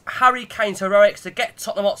discuss Harry Kane's heroics to get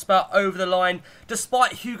Tottenham Hotspur over the line,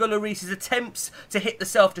 despite Hugo Lloris's attempts to hit the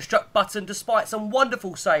self-destruct button, despite some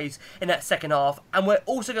wonderful saves in that second half. And we're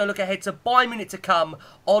also going to look ahead to Bayern Munich to come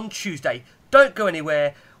on Tuesday. Don't go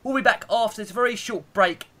anywhere. We'll be back after this very short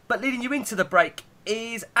break. But leading you into the break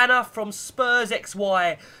is Anna from Spurs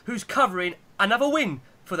XY, who's covering another win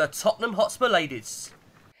for the Tottenham Hotspur ladies.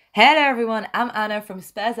 Hello everyone, I'm Anna from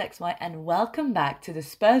Spurs XY and welcome back to the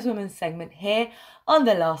Spurs Women's segment here on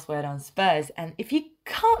The Last Word on Spurs. And if you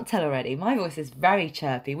can't tell already, my voice is very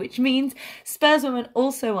chirpy, which means Spurs Women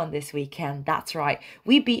also won this weekend. That's right,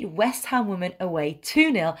 we beat West Ham Women away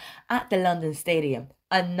 2-0 at the London Stadium.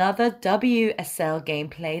 Another WSL game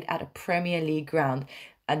played at a Premier League ground.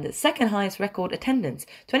 And the second highest record attendance,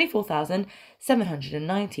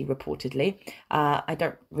 24,790 reportedly. I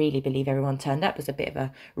don't really believe everyone turned up. It was a bit of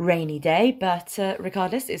a rainy day, but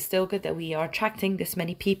regardless, it's still good that we are attracting this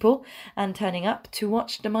many people and turning up to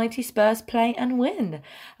watch the mighty Spurs play and win.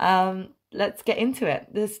 Let's get into it.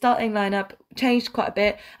 The starting lineup changed quite a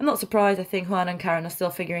bit. I'm not surprised. I think Juan and Karen are still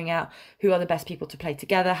figuring out who are the best people to play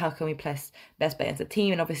together. How can we play best as a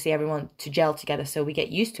team? And obviously everyone to gel together so we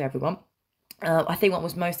get used to everyone. I think what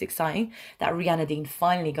was most exciting, that Rianna Dean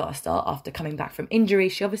finally got a start after coming back from injury.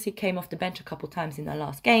 She obviously came off the bench a couple of times in their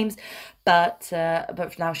last games, but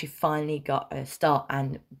now she finally got a start,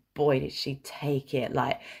 and boy, did she take it.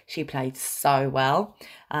 Like, she played so well.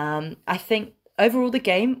 I think overall the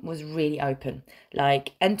game was really open,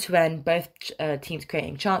 like end to end, both teams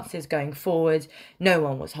creating chances going forward. No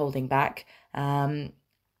one was holding back.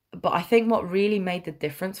 But I think what really made the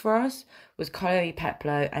difference for us was Chloe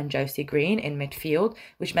Peplow and Josie Green in midfield,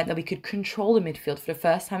 which meant that we could control the midfield for the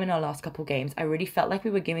first time in our last couple of games. I really felt like we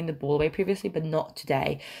were giving the ball away previously, but not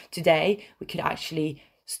today. Today, we could actually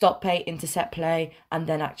stop play, intercept play, and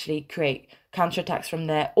then actually create counterattacks from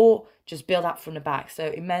there or just build up from the back. So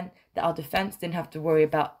it meant that our defence didn't have to worry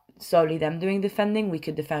about solely them doing defending. We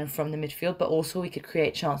could defend from the midfield, but also we could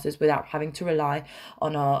create chances without having to rely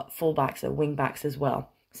on our fullbacks or wing backs as well.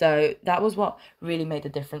 So that was what really made the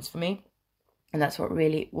difference for me. And that's what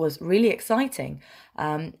really was really exciting.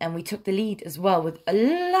 And we took the lead as well with a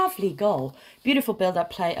lovely goal. Beautiful build-up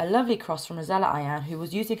play, a lovely cross from Rosella Ayan, who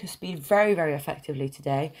was using her speed very, very effectively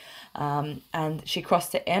today. And she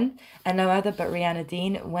crossed it in. And no other but Rianna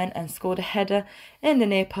Dean went and scored a header in the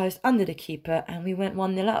near post under the keeper. And we went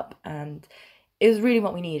 1-0 up. And it was really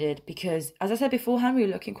what we needed because, as I said beforehand, we were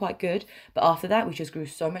looking quite good. But after that, we just grew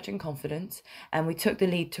so much in confidence and we took the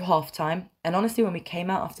lead to half-time. And honestly, when we came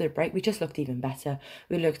out after the break, we just looked even better.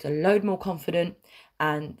 We looked a load more confident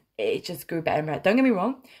and it just grew better and better. Don't get me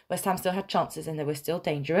wrong, West Ham still had chances and they were still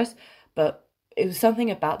dangerous. But it was something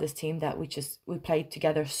about this team that we played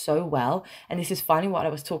together so well. And this is finally what I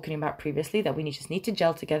was talking about previously, that we just need to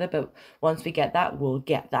gel together. But once we get that, we'll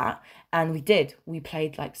get that. And we did. We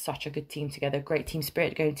played like such a good team together. Great team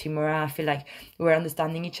spirit, great team morale. I feel like we were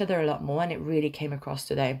understanding each other a lot more and it really came across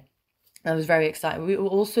today. I was very excited. We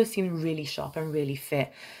also seemed really sharp and really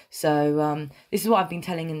fit. So this is what I've been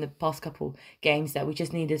telling in the past couple games, that we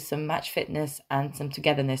just needed some match fitness and some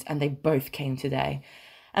togetherness. And they both came today.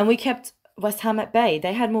 And we kept West Ham at bay.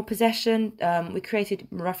 They had more possession. We created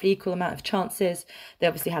roughly equal amount of chances. They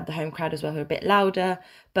obviously had the home crowd as well, who were a bit louder,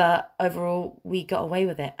 but overall we got away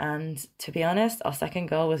with it. And to be honest, our second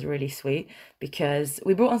goal was really sweet because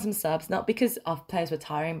we brought on some subs, not because our players were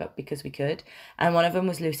tiring, but because we could. And one of them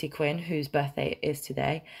was Lucy Quinn, whose birthday is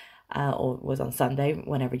today, or was on Sunday,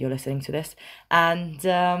 whenever you're listening to this. And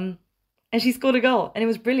she scored a goal, and it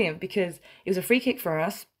was brilliant because it was a free kick for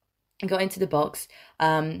us. It got into the box.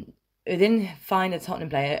 It didn't find a Tottenham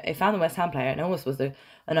player. It found the West Ham player, and almost was an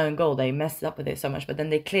own goal. They messed up with it so much, but then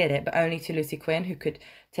they cleared it, but only to Lucy Quinn, who could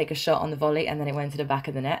take a shot on the volley, and then it went to the back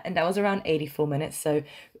of the net. And that was around 84 minutes, so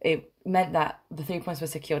it meant that the 3 points were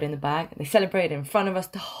secured in the bag. They celebrated in front of us.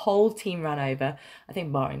 The whole team ran over, I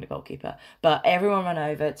think barring the goalkeeper, but everyone ran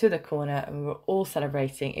over to the corner, and we were all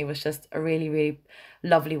celebrating. It was just a really, really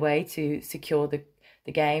lovely way to secure the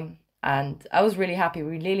game. And I was really happy.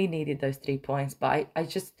 We really needed those 3 points. But I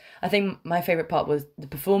think my favourite part was the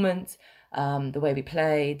performance, the way we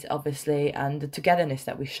played, obviously, and the togetherness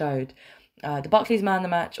that we showed. The Barclays man of the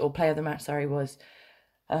match, or player of the match, was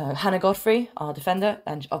Hannah Godfrey, our defender.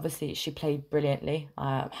 And obviously she played brilliantly,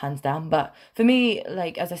 hands down. But for me,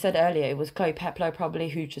 like as I said earlier, it was Chloe Peplow probably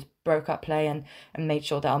who just broke up play and made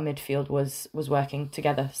sure that our midfield was working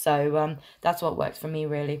together. So that's what worked for me,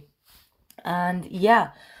 really. And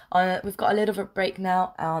yeah, We've got a little bit of a break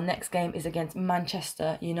now. Our next game is against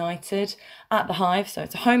Manchester United at the Hive. So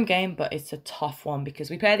it's a home game, but it's a tough one because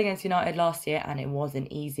we played against United last year and it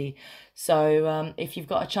wasn't easy. So if you've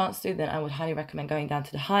got a chance to, then I would highly recommend going down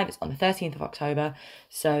to the Hive. It's on the 13th of October.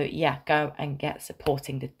 So yeah, go and get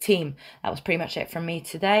supporting the team. That was pretty much it from me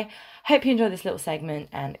today. Hope you enjoyed this little segment,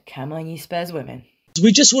 and come on, you Spurs women.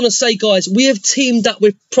 We just want to say, guys, we have teamed up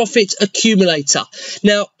with Profit Accumulator.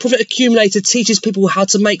 Now, Profit Accumulator teaches people how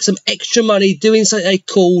to make some extra money doing something they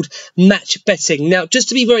called match betting. Now, just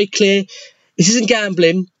to be very clear, this isn't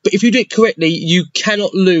gambling, but if you do it correctly, you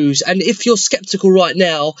cannot lose. And if you're sceptical right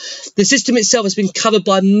now, the system itself has been covered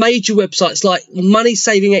by major websites like Money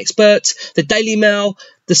Saving Expert, the Daily Mail,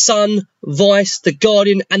 the Sun, Vice, the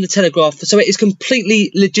Guardian and the Telegraph. So it is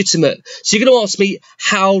completely legitimate. So you're going to ask me,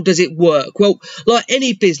 how does it work? Well, like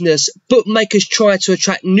any business, bookmakers try to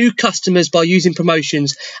attract new customers by using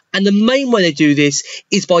promotions. And the main way they do this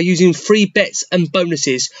is by using free bets and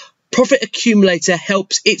bonuses. Profit Accumulator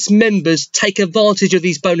helps its members take advantage of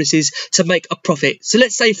these bonuses to make a profit. So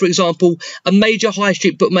let's say, for example, a major high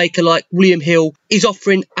street bookmaker like William Hill is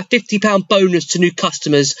offering a £50 bonus to new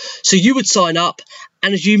customers. So you would sign up,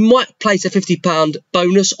 and as you might place a £50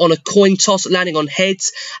 bonus on a coin toss landing on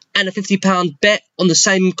heads and a £50 bet on the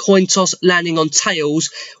same coin toss landing on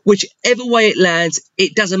tails, whichever way it lands,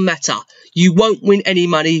 it doesn't matter. You won't win any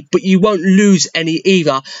money, but you won't lose any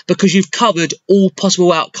either because you've covered all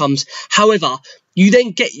possible outcomes. However, you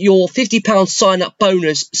then get your £50 sign-up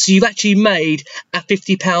bonus, so you've actually made a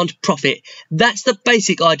 £50 profit. That's the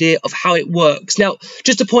basic idea of how it works. Now,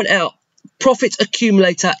 just to point out, Profit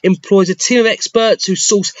Accumulator employs a team of experts who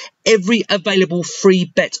source every available free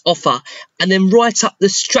bet offer and then write up the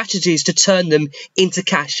strategies to turn them into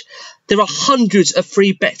cash. There are hundreds of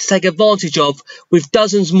free bets to take advantage of, with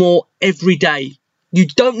dozens more every day. You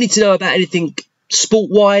don't need to know about anything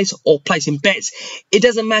sport-wise or placing bets. It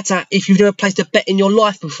doesn't matter if you've never placed a bet in your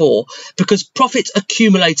life before, because Profit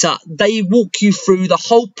Accumulator, they walk you through the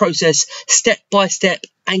whole process step by step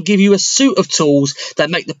and give you a suite of tools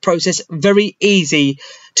that make the process very easy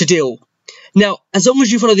to deal. Now, as long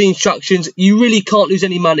as you follow the instructions, you really can't lose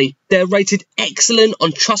any money. They're rated excellent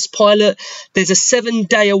on Trustpilot. There's a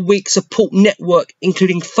 7-day-a-week support network,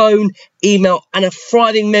 including phone, email, and a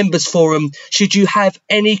thriving members forum should you have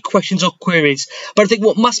any questions or queries. But I think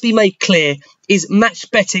what must be made clear is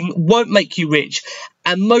match betting won't make you rich,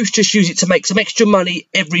 and most just use it to make some extra money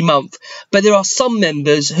every month. But there are some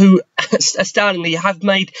members who, astoundingly, have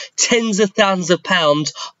made tens of thousands of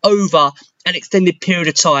pounds over an extended period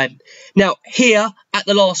of time. Now, here at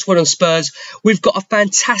The Last Word on Spurs, we've got a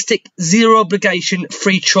fantastic zero obligation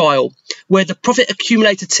free trial where the Profit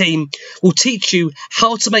Accumulator team will teach you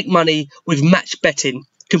how to make money with match betting,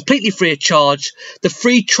 completely free of charge. The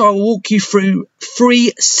free trial will walk you through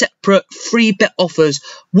 3 separate free bet offers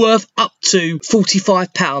worth up to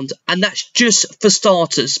 £45, and that's just for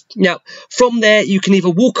starters. Now, from there, you can either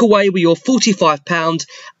walk away with your £45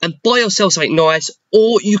 and buy yourself something nice,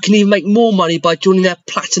 or you can even make more money by joining their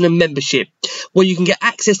Platinum membership, where you can get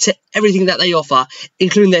access to everything that they offer,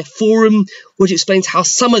 including their forum, which explains how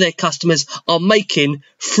some of their customers are making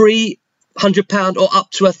 £300 or up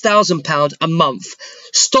to £1,000 a month.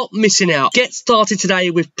 Stop missing out. Get started today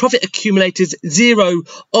with Profit Accumulator's zero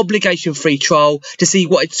obligation free trial to see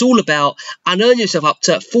what it's all about and earn yourself up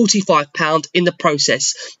to £45 in the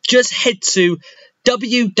process. Just head to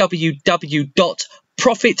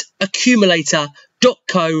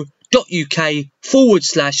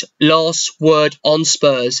www.profitaccumulator.co.uk/last word on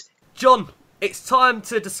Spurs. John, it's time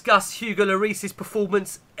to discuss Hugo Lloris's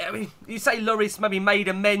performance. I mean, you say Lloris maybe made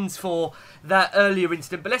amends for that earlier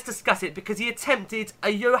incident, but let's discuss it because he attempted a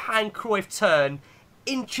Johan Cruyff turn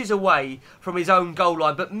inches away from his own goal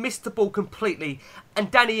line, but missed the ball completely. And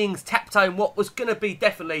Danny Ings tapped home what was going to be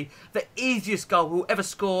definitely the easiest goal he'll ever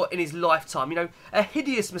score in his lifetime. You know, a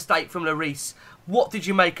hideous mistake from Lloris. What did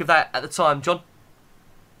you make of that at the time, John?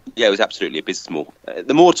 Yeah, it was absolutely abysmal.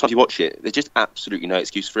 The more times you watch it, there's just absolutely no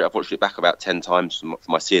excuse for it. I've watched it back about 10 times for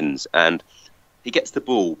my sins, and he gets the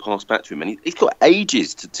ball passed back to him, and he's got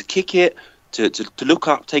ages to kick it, to look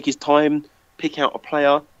up, take his time, pick out a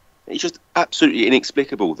player. It's just absolutely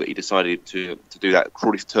inexplicable that he decided to do that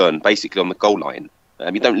Cruyff turn basically on the goal line.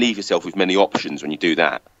 You don't leave yourself with many options when you do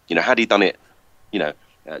that. You know, had he done it,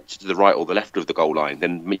 to the right or the left of the goal line,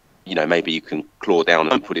 then maybe you can claw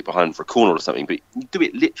down and put it behind for a corner or something. But you do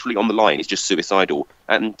it literally on the line. It's just suicidal,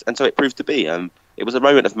 and so it proved to be. It was a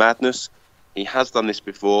moment of madness. He has done this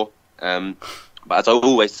before, but as I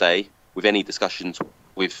always say, with any discussions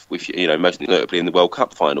with most notably in the World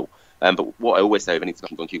Cup final, But what I always say with any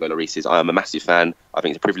discussions on Hugo Lloris is I am a massive fan. I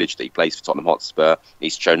think it's a privilege that he plays for Tottenham Hotspur.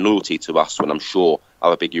 He's shown loyalty to us when I'm sure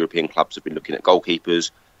other big European clubs have been looking at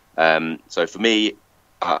goalkeepers. So for me,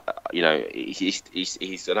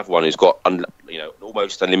 he's another one who's got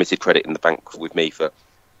almost unlimited credit in the bank with me for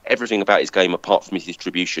everything about his game apart from his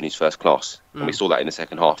distribution. He's first class, and we saw that in the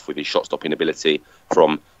second half with his shot stopping ability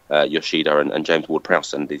from Yoshida and James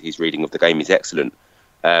Ward-Prowse, and his reading of the game is excellent.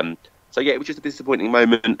 So yeah, it was just a disappointing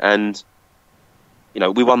moment, and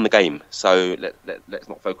we won the game. So let's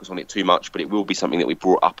not focus on it too much, but it will be something that we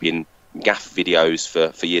brought up in gaff videos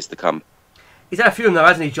for years to come. He's had a few of them though,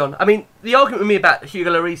 hasn't he, John? I mean, the argument with me about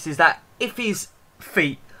Hugo Lloris is that if his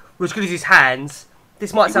feet were as good as his hands,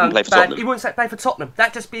 this might sound bad. He wouldn't play for Tottenham.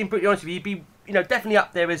 That, just being pretty honest with you, he'd be definitely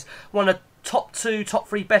up there as one of the top 2, top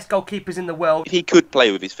 3 best goalkeepers in the world. If he could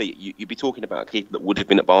play with his feet, you'd be talking about a keeper that would have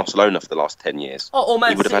been at Barcelona for the last 10 years. Or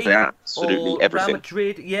Man City. He would have had absolutely everything. Real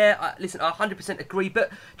Madrid, yeah. Listen, I 100% agree. But,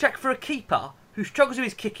 Jack, for a keeper who struggles with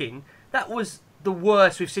his kicking, that was the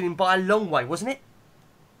worst we've seen him by a long way, wasn't it?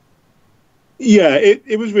 Yeah,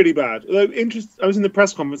 it was really bad. I was in the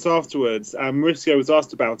press conference afterwards, and Mauricio was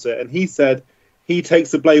asked about it, and he said he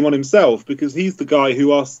takes the blame on himself because he's the guy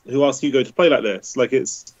who asked Hugo to play like this. And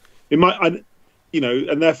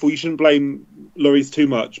therefore you shouldn't blame Lloris too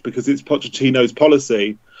much because it's Pochettino's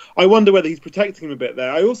policy. I wonder whether he's protecting him a bit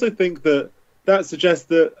there. I also think that suggests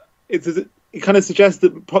that it kind of suggests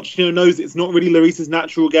that Pochettino knows it's not really Lloris's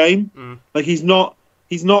natural game. Like he's not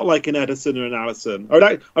like an Ederson or an Alisson.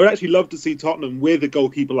 I would actually love to see Tottenham with a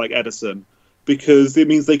goalkeeper like Ederson because it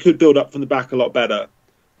means they could build up from the back a lot better.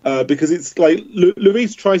 Because it's like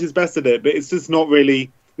Lloris tries his best at it, but it's just not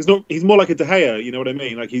really. He's more like a De Gea, you know what I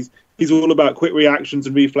mean? Like he's all about quick reactions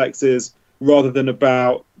and reflexes rather than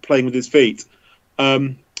about playing with his feet.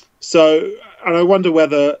 And I wonder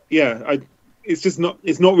whether, it's not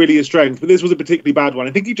really his strength. But this was a particularly bad one.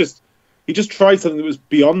 I think he just tried something that was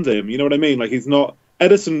beyond him. You know what I mean? Like he's not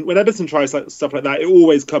Ederson. When Ederson tries stuff like that, it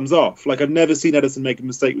always comes off. Like I've never seen Ederson make a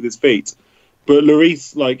mistake with his feet. But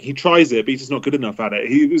Lloris, he tries it, but he's just not good enough at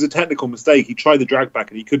it. It was a technical mistake. He tried the drag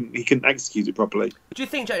back and he couldn't execute it properly. Do you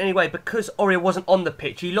think, Jack, anyway, because Aurier wasn't on the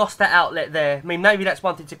pitch, he lost that outlet there? I mean, maybe that's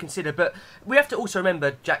one thing to consider, but we have to also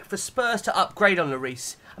remember, Jack, for Spurs to upgrade on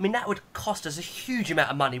Lloris, I mean, that would cost us a huge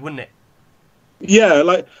amount of money, wouldn't it? Yeah,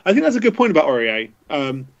 I think that's a good point about Aurier.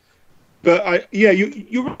 But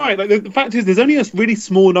you're right. The fact is, there's only a really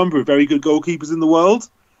small number of very good goalkeepers in the world.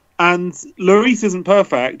 And Lloris isn't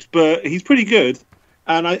perfect, but he's pretty good.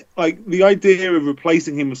 And the idea of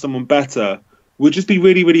replacing him with someone better would just be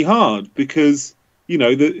really, really hard because,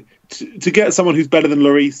 to get someone who's better than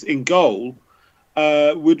Lloris in goal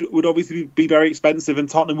would obviously be very expensive, and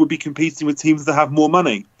Tottenham would be competing with teams that have more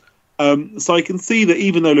money. So I can see that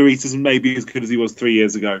even though Lloris isn't maybe as good as he was 3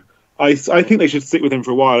 years ago, I think they should stick with him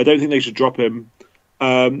for a while. I don't think they should drop him.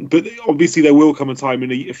 But obviously there will come a time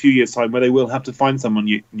in a few years' time where they will have to find someone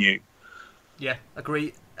new. Yeah,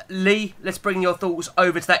 agree. Lee, let's bring your thoughts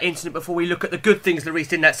over to that incident before we look at the good things Lloris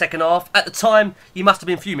did in that second half. At the time, you must have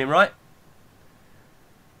been fuming, right?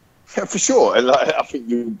 Yeah, for sure. And I think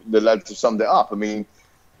the lads have summed it up. I mean,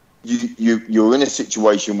 you're in a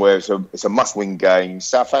situation where it's a must-win game.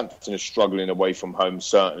 Southampton are struggling away from home,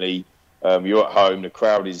 certainly. You're at home, the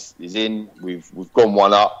crowd is in. We've gone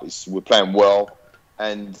one up. We're playing well.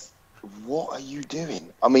 And what are you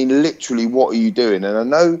doing? I mean, literally, what are you doing? And I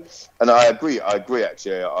know, and I agree.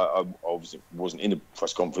 Actually, I obviously wasn't in the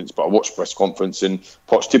press conference, but I watched the press conference, and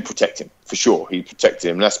Poch did protect him for sure. He protected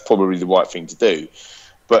him, and that's probably the right thing to do.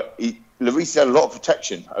 But Lloris had a lot of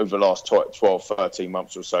protection over the last 12, 13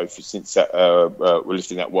 months or so since we're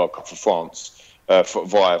lifting that World Cup for France.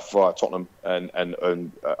 Via Tottenham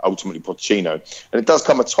and ultimately Pochettino. And it does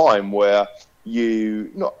come a time where you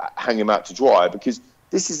not hang him out to dry, because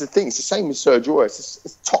this is the thing. It's the same as Sergio Aurier.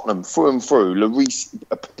 It's Tottenham through and through. Lloris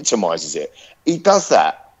epitomises it. He does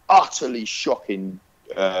that utterly shocking,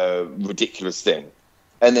 ridiculous thing.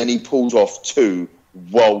 And then he pulls off 2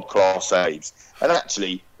 world-class saves. And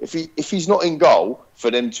actually, if he's not in goal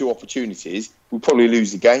for them 2 opportunities, we'll probably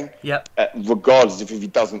lose the game. Yep. Regardless if he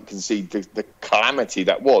doesn't concede the calamity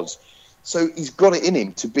that was. So he's got it in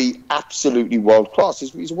him to be absolutely world class.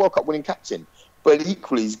 He's a World Cup winning captain, but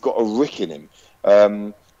equally he's got a rick in him.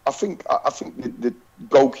 I think the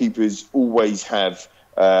goalkeepers always have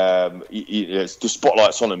the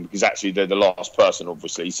spotlight's on them because actually they're the last person,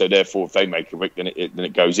 obviously. So therefore, if they make a rick, then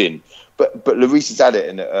it goes in. But Lloris has had it,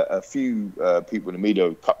 and a few people in the media,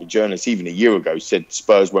 a couple of journalists, even a year ago, said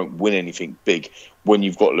Spurs won't win anything big when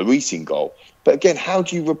you've got Lloris in goal. But again, how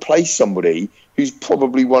do you replace somebody who's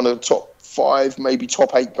probably one of the top 5, maybe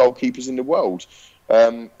top 8 goalkeepers in the world?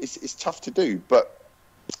 It's tough to do. But,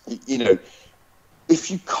 you know, if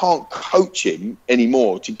you can't coach him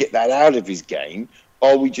anymore to get that out of his game,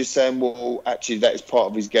 are we just saying, well, actually, that is part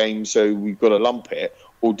of his game, so we've got to lump it?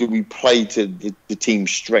 Or do we play to the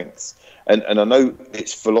team's strengths? And I know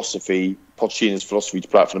it's philosophy, Pochettino's philosophy, to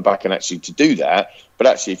play out from the back and actually to do that. But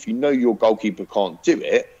actually, if you know your goalkeeper can't do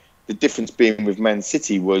it, the difference being with Man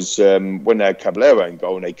City was when they had Caballero in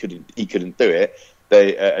goal and he couldn't do it.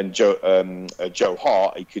 And Joe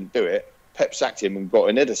Hart, he couldn't do it. Pep sacked him and got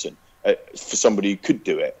in Ederson for somebody who could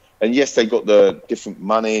do it. And yes, they got the different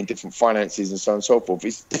money and different finances and so on and so forth.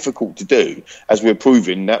 It's difficult to do, as we're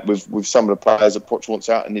proving that with some of the players that Poch wants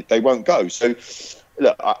out and they won't go. So,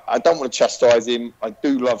 look, I don't want to chastise him. I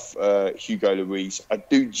do love Hugo Lloris. I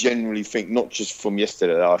do generally think, not just from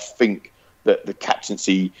yesterday, I think that the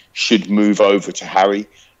captaincy should move over to Harry.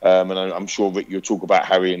 And I'm sure, Rick, you'll talk about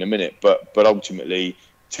Harry in a minute. But ultimately,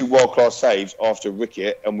 2 world-class saves after a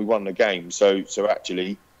wicket and we won the game. So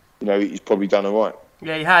actually, you know, he's probably done all right.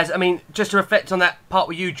 Yeah, he has. I mean, just to reflect on that part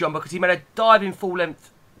with you, John, because he made a diving full-length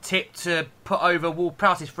tip to put over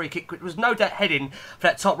Ward-Prowse's free kick, which was no doubt heading for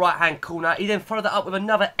that top right-hand corner. He then followed that up with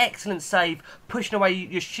another excellent save, pushing away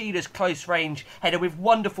Yoshida's close-range header with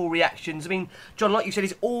wonderful reactions. I mean, John, like you said,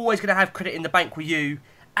 he's always going to have credit in the bank with you.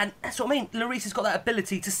 And that's what I mean. Lloris has got that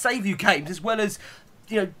ability to save you games as well as,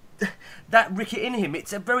 you know, that Ricket in him.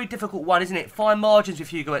 It's a very difficult one, isn't it? Fine margins with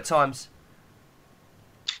Hugo at times.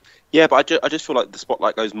 Yeah, but I just feel like the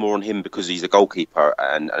spotlight goes more on him because he's a goalkeeper,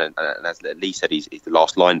 and as Lee said, he's the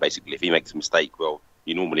last line basically. If he makes a mistake, well,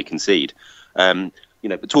 you normally concede. You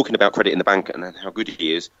know, but talking about credit in the bank and how good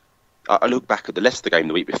he is, I look back at the Leicester game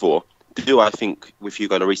the week before. Do I think with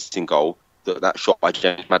Hugo Lloris in goal that shot by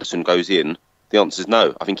James Maddison goes in? The answer is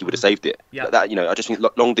no. I think he would have saved it. Yeah. That, you know, I just think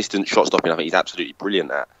long distance shot stopping, I think he's absolutely brilliant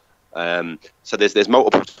at. So there's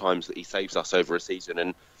multiple times that he saves us over a season,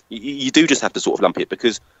 and you do just have to sort of lump it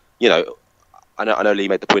because, you know, I know Lee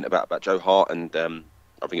made the point about Joe Hart and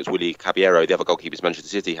I think it's Willie Caballero, the other goalkeepers Manchester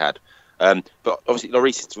City had. But obviously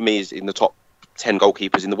Lloris for me is in the top 10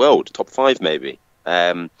 goalkeepers in the world, top 5 maybe.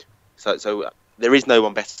 So there is no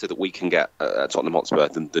one better that we can get at Tottenham Hotspur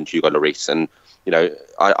than Hugo Lloris. And, you know,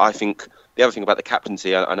 I think the other thing about the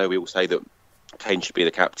captaincy, I know we all say that Kane should be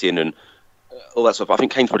the captain and all that stuff. I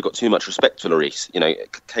think Kane's probably got too much respect for Lloris. You know,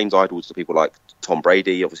 Kane's idols to people like Tom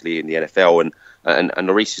Brady, obviously in the NFL, and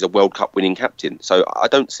Lloris is a World Cup winning captain. So I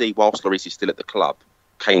don't see, whilst Lloris is still at the club,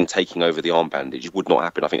 Kane taking over the armband. It just would not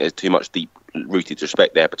happen. I think there's too much deep-rooted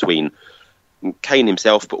respect there between Kane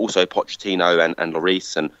himself, but also Pochettino and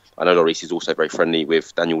Lloris. And I know Lloris is also very friendly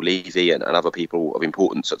with Daniel Levy and other people of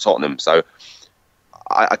importance at Tottenham. So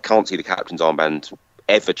I can't see the captain's armband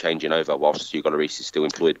ever changing over whilst Hugo Lloris is still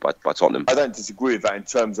employed by Tottenham. I don't disagree with that in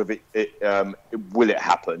terms of will it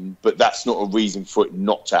happen, but that's not a reason for it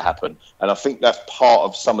not to happen. And I think that's part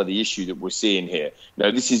of some of the issue that we're seeing here. You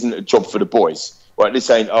know, this isn't a job for the boys. Right, this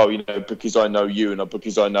ain't, because I know you and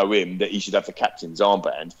because I know him, that he should have the captain's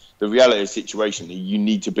armband. The reality of the situation, you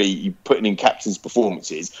need to be putting in captain's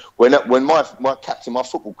performances. When my captain, my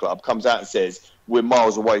football club, comes out and says, we're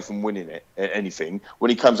miles away from winning anything,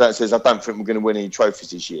 when he comes out and says, I don't think we're going to win any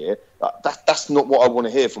trophies this year, that's not what I want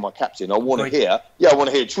to hear from my captain. I want to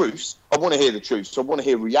hear truths. I want to hear the truths. I want to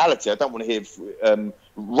hear reality. I don't want to hear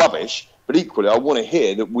rubbish. But equally, I want to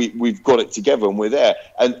hear that we've got it together and we're there.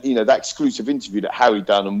 And, you know, that exclusive interview that Harry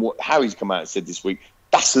done and what Harry's come out and said this week,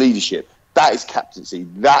 that's leadership. That is captaincy.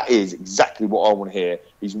 That is exactly what I want to hear.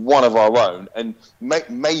 He's one of our own. And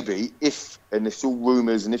maybe if, and it's all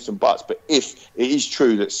rumours and ifs and buts, but if it is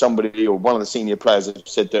true that somebody or one of the senior players have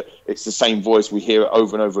said that it's the same voice, we hear it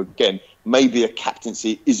over and over again, maybe a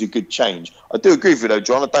captaincy is a good change. I do agree with you though,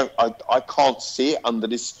 John. I can't see it under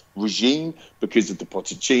this regime because of the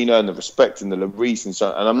Pochettino and the respect and the Lloris and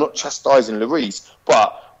so on. And I'm not chastising Lloris,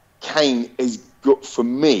 but Kane has got, for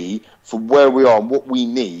me, for where we are and what we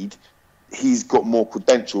need, he's got more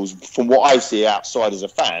credentials from what I see outside as a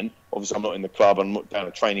fan. Obviously, I'm not in the club, I'm not down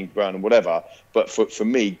a training ground and whatever. But for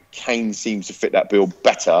me, Kane seems to fit that bill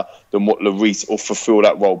better than what Lloris, or fulfil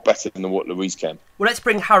that role better than what Lloris can. Well, let's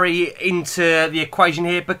bring Harry into the equation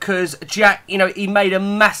here because Jack, you know, he made a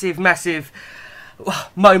massive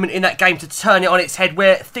moment in that game to turn it on its head,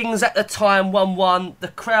 where things at the time 1-1, the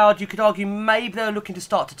crowd, you could argue maybe they were looking to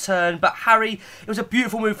start to turn, but Harry, it was a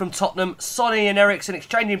beautiful move from Tottenham. Sonny and Eriksen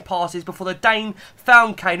exchanging passes before the Dane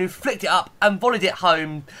found Kane, who flicked it up and volleyed it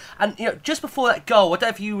home. And, you know, just before that goal, I don't know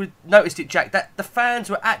if you noticed it, Jack, that the fans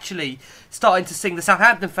were actually starting to sing, the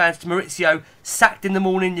Southampton fans, to Maurizio, sacked in the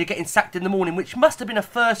morning, you're getting sacked in the morning, which must have been a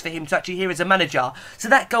first for him to actually hear as a manager. So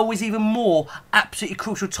that goal was even more absolutely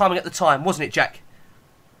crucial timing at the time, wasn't it, Jack?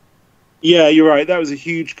 Yeah, you're right. That was a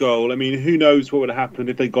huge goal. I mean, who knows what would have happened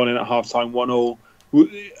if they'd gone in at half-time 1-1.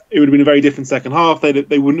 It would have been a very different second half. They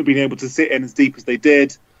wouldn't have been able to sit in as deep as they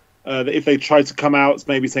did. If they tried to come out,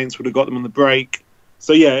 maybe Saints would have got them on the break.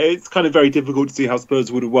 So, yeah, it's kind of very difficult to see how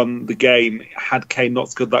Spurs would have won the game had Kane not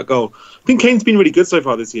scored that goal. I think Kane's been really good so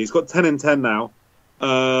far this year. He's got 10 and 10 now.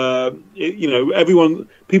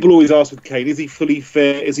 People always ask with Kane, is he fully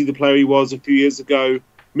fit? Is he the player he was a few years ago? I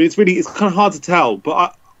mean, it's kind of hard to tell,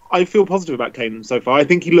 but I feel positive about Kane so far. I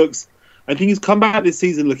think he's come back this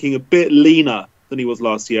season looking a bit leaner than he was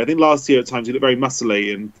last year. I think last year at times he looked very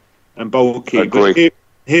muscly and bulky. I agree. But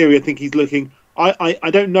here I think he's looking... I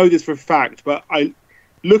don't know this for a fact, but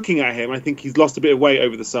looking at him, I think he's lost a bit of weight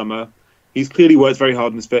over the summer. He's clearly worked very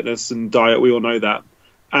hard on his fitness and diet. We all know that.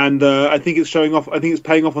 And I think it's showing off. I think it's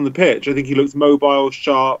paying off on the pitch. I think he looks mobile,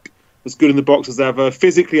 sharp, as good in the box as ever.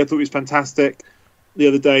 Physically, I thought he was fantastic. The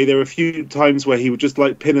other day, there were a few times where he would just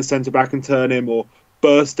like pin a centre back and turn him, or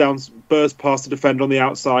burst past the defender on the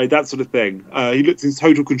outside, that sort of thing. He looks in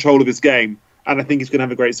total control of his game, and I think he's going to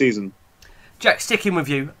have a great season. Jack, sticking with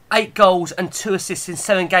you, 8 goals and 2 assists in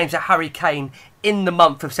 7 games at Harry Kane in the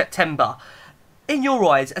month of September. In your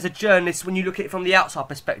eyes, as a journalist, when you look at it from the outside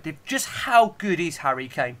perspective, just how good is Harry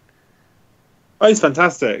Kane? Oh, he's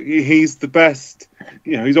fantastic. He's the best.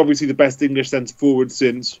 He's obviously the best English centre forward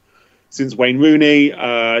since Wayne Rooney.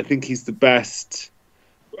 I think he's the best.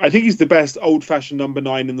 I think he's the best old-fashioned number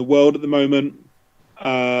 9 in the world at the moment.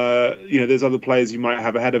 There's other players you might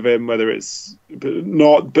have ahead of him, but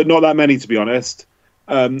not that many, to be honest.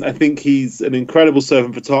 I think he's an incredible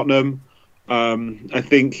servant for Tottenham. I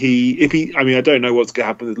think I don't know what's going to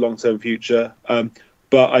happen with his long-term future,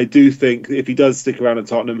 but I do think if he does stick around at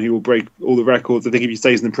Tottenham, he will break all the records. I think if he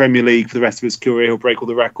stays in the Premier League for the rest of his career, he'll break all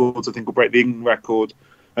the records. I think he'll break the England record.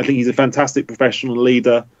 I think he's a fantastic professional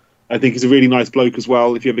leader. I think he's a really nice bloke as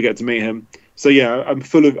well, if you ever get to meet him. So, yeah, I'm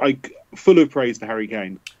full of praise for Harry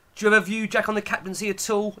Kane. Do you have a view, Jack, on the captaincy at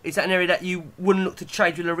all? Is that an area that you wouldn't look to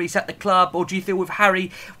change with Lloris at the club? Or do you feel with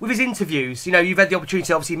Harry, with his interviews, you've had the opportunity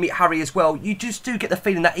to obviously meet Harry as well, you just do get the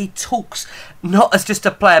feeling that he talks not as just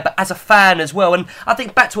a player, but as a fan as well. And I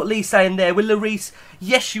think back to what Lee's saying there, with Lloris,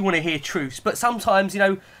 yes, you want to hear truths, but sometimes,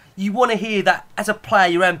 you want to hear that as a player,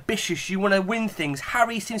 you're ambitious, you want to win things.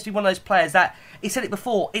 Harry seems to be one of those players that, he said it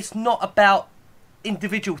before, it's not about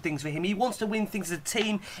individual things for him. He wants to win things as a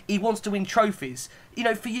team. He wants to win trophies.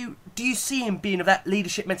 For you, do you see him being of that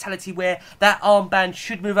leadership mentality where that armband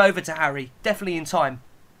should move over to Harry? Definitely in time.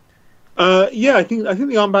 Yeah, I think the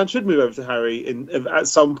armband should move over to Harry at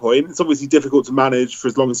some point. It's obviously difficult to manage for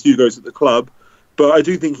as long as Hugo's at the club, but I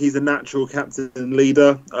do think he's a natural captain and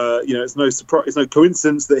leader. It's no surprise, it's no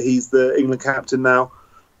coincidence that he's the England captain now.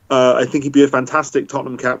 I think he'd be a fantastic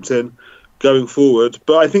Tottenham captain going forward.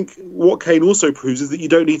 But I think what Kane also proves is that you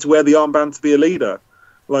don't need to wear the armband to be a leader.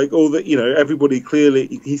 Everybody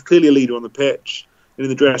he's clearly a leader on the pitch and in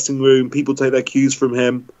the dressing room. People take their cues from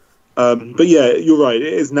him. But yeah, you're right.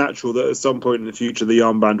 It is natural that at some point in the future the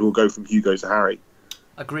armband will go from Hugo to Harry.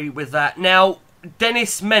 Agree with that. Now,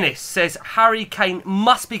 Dennis Menace says Harry Kane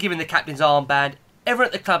must be given the captain's armband. Everyone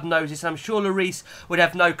at the club knows this, and I'm sure Lloris would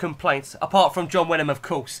have no complaints, apart from John Wenham, of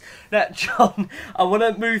course. Now, John, I want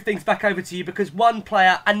to move things back over to you, because one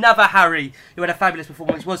player, another Harry, who had a fabulous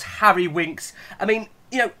performance, was Harry Winks. I mean,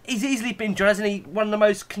 he's easily been, John, hasn't he? One of the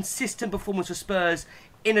most consistent performances for Spurs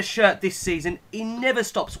in a shirt this season. He never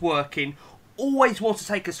stops working, always wants to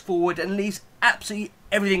take us forward, and leaves absolutely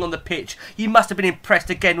everything on the pitch. You must have been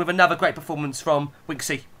impressed again with another great performance from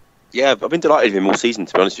Winksy. Yeah, I've been delighted with him all season,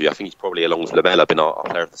 to be honest with you. I think he's probably, along with Lamela, been our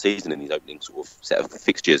player of the season in his opening sort of set of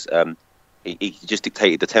fixtures. He just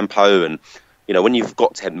dictated the tempo, and when you've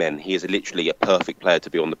got 10 men, he is literally a perfect player to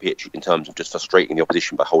be on the pitch in terms of just frustrating the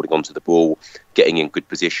opposition by holding on to the ball, getting in good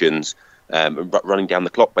positions, and running down the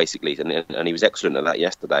clock, basically. And he was excellent at that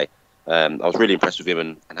yesterday. I was really impressed with him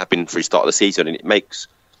and have been through the start of the season, and it makes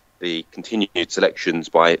the continued selections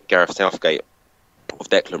by Gareth Southgate of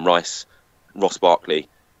Declan Rice, Ross Barkley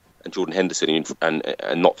and Jordan Henderson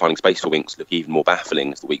and not finding space for Winks look even more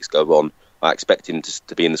baffling as the weeks go on. I expect him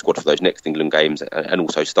to be in the squad for those next England games and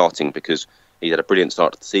also starting, because he had a brilliant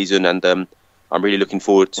start to the season, and I'm really looking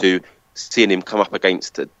forward to seeing him come up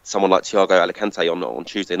against someone like Thiago Alicante on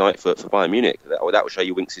Tuesday night for Bayern Munich. That will show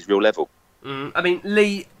you Winks' real level. I mean,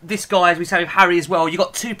 Lee, this guy, as we say with Harry as well, you've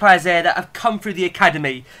got 2 players there that have come through the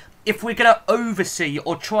academy. If we're going to oversee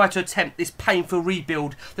or try to attempt this painful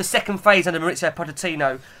rebuild, the second phase under Maurizio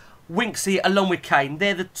Pochettino, Winksy along with Kane,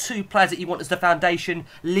 they're the 2 players that you want as the foundation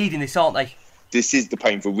leading this, aren't they? This is the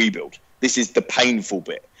painful rebuild. This is the painful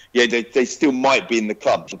bit. Yeah, they still might be in the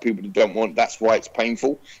club. The people that don't want, that's why it's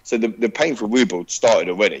painful. So the painful rebuild started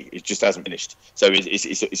already. It just hasn't finished. So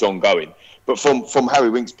it's ongoing. But from Harry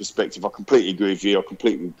Winks' perspective, I completely agree with you. I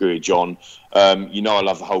completely agree with John. I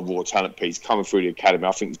love the whole raw talent piece coming through the academy.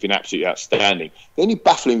 I think it's been absolutely outstanding. The only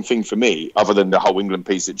baffling thing for me, other than the whole England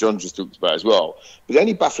piece that John just talked about as well, but the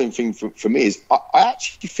only baffling thing for me is I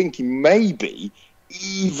actually think he may be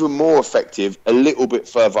even more effective a little bit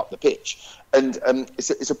further up the pitch. And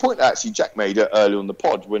it's a point that actually Jack made earlier on the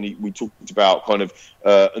pod when we talked about kind of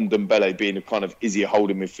Ndombele being a kind of, is he a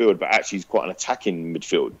holding midfield, but actually he's quite an attacking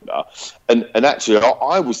midfielder. And actually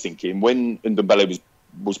I was thinking when Ndombele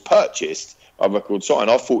was purchased by Record Sign,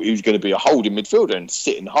 I thought he was going to be a holding midfielder and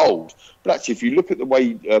sit and hold. But actually, if you look at the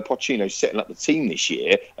way Pochettino's setting up the team this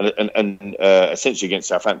year, and essentially against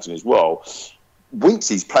Southampton as well,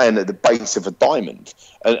 Winksy's playing at the base of a diamond,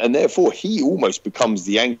 and therefore he almost becomes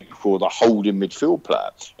the anchor or the holding midfield player.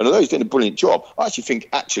 And although he's doing a brilliant job, I actually think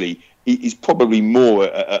he's probably more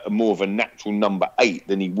of a natural number 8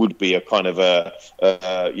 than he would be a kind of a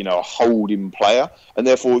holding player. And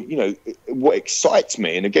therefore, what excites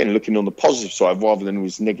me, and again looking on the positive side rather than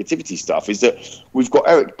his negativity stuff, is that we've got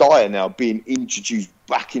Eric Dyer now being introduced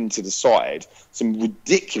back into the side. Some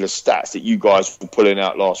ridiculous stats that you guys were pulling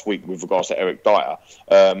out last week with regards to Eric Dyer,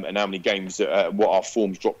 and how many games, what our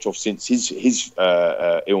form's dropped off since his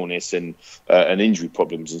illness and injury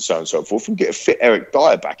problems and so on and so forth. And get a fit Eric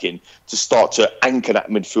Dyer back in to start to anchor that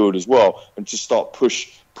midfield as well, and to start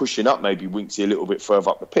pushing up maybe Winksy a little bit further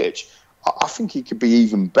up the pitch. I think he could be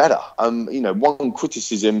even better. One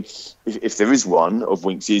criticism, if there is one, of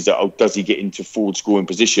Winksy is that, does he get into forward scoring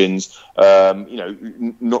positions?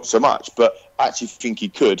 Not so much. But I actually think he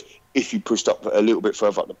could if he pushed up a little bit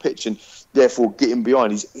further up the pitch, and therefore getting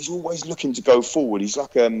behind. He's always looking to go forward. He's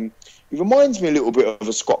like he reminds me a little bit of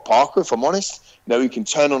a Scott Parker, if I'm honest. He can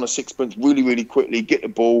turn on a sixpence really, really quickly, get the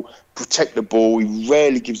ball, protect the ball. He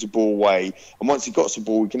rarely gives the ball away. And once he got the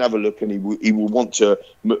ball, he can have a look, and he will want to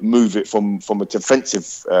move it from a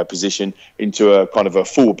defensive position into a kind of a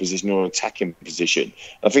forward position or an attacking position.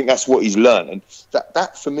 I think that's what he's learned. And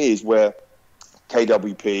that for me is where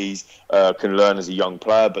KWPs can learn as a young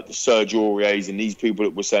player, but the Serge Auriers and these people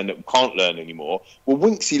that were saying that can't learn anymore, well,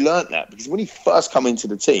 Winksy learnt that, because when he first come into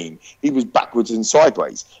the team, he was backwards and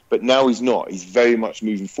sideways, but now he's not. He's very much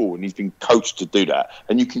moving forward, and he's been coached to do that,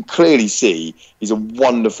 and you can clearly see he's a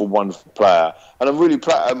wonderful, wonderful player, and I'm really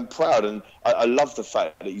I'm proud, and I love the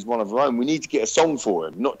fact that he's one of our own. We need to get a song for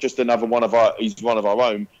him, not just another one of our. He's one of our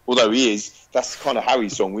own, although he is. That's kind of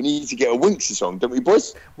Harry's song. We need to get a Winksy song, don't we,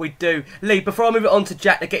 boys? We do. Lee, before I move it on to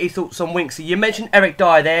Jack to get his thoughts on Winksy, you mentioned Eric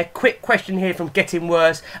Dyer there. Quick question here from Getting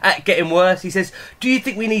Worse. He says, do you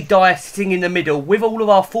think we need Dyer sitting in the middle with all of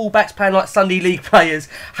our fullbacks playing like Sunday League players,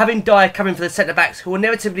 having Dyer coming for the centre-backs who will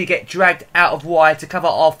inevitably get dragged out of wide to cover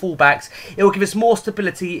our fullbacks? It will give us more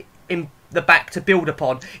stability in the back to build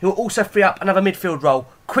upon. It will also free up another midfield role.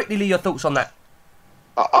 Quickly, Lee, your thoughts on that?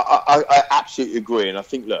 I absolutely agree, and I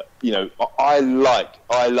think, look, I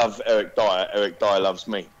love Eric Dyer. Eric Dyer loves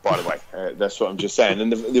me, by the way. That's what I'm just saying.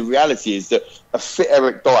 And the reality is that a fit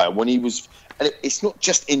Eric Dyer, when he was, and it's not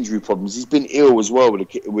just injury problems. He's been ill as well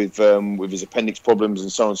with his appendix problems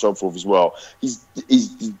and so on and so forth as well. He's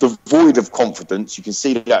devoid of confidence. You can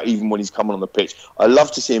see that even when he's coming on the pitch. I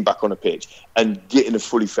love to see him back on the pitch and getting a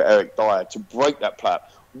fully fit Eric Dyer to break that play.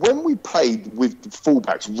 When we played with the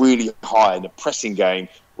fullbacks really high in the pressing game,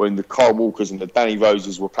 when the Kyle Walkers and the Danny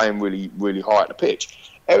Roses were playing really, really high at the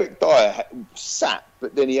pitch, Eric Dyer sat,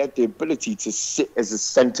 but then he had the ability to sit as a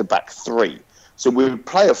centre-back 3. So we would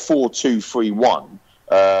play a 4-2-3-1,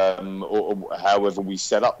 or however we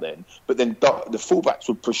set up then. But then the fullbacks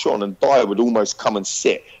would push on, and Dyer would almost come and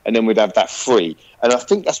sit, and then we'd have that 3. And I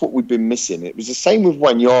think that's what we've been missing. It was the same with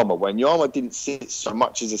Wanyama. Wanyama didn't sit so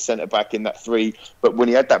much as a centre-back in that 3, but when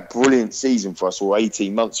he had that brilliant season for us, or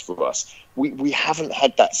 18 months for us, we haven't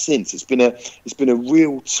had that since. It's been a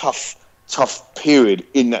real tough period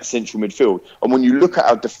in that central midfield. And when you look at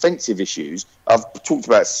our defensive issues, I've talked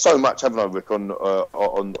about it so much, haven't I, Rick, on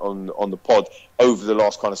the pod over the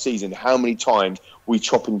last kind of season, how many times we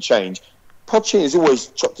chop and change. Pochettino has always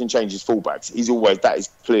chopped and changed his fullbacks. That is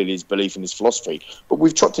clearly his belief and his philosophy. But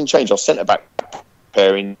we've chopped and changed our centre-back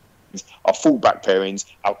pairings, our full-back pairings,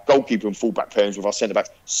 our goalkeeper and full-back pairings with our centre-backs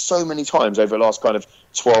so many times over the last kind of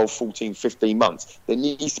 12, 14, 15 months. There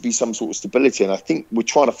needs to be some sort of stability, and I think we're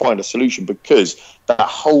trying to find a solution, because that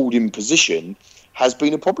holding position has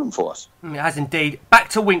been a problem for us. It has indeed. Back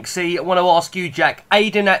to Winksy. I want to ask you, Jack.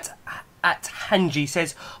 Aidan at Hanji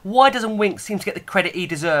says, why doesn't Winks seem to get the credit he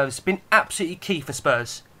deserves? Been absolutely key for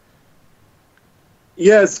Spurs.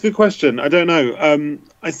 Yeah, it's a good question. I don't know.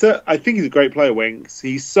 I think he's a great player, Winks.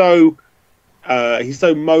 He's so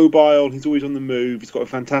mobile. He's always on the move. He's got a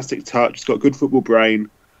fantastic touch. He's got a good football brain.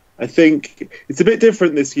 I think it's a bit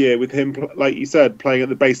different this year with him, like you said, playing at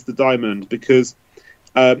the base of the diamond, because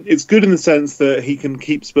it's good in the sense that he can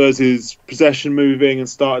keep Spurs' possession moving and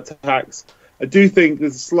start attacks. I do think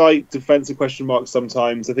there's a slight defensive question mark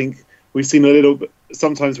sometimes. I think we've seen a little bit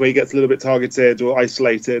sometimes where he gets a little bit targeted or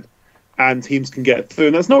isolated, and teams can get through.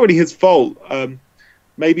 And that's not really his fault.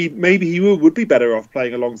 Maybe he would be better off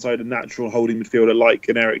playing alongside a natural holding midfielder like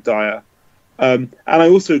an Eric Dyer. And I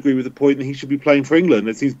also agree with the point that he should be playing for England.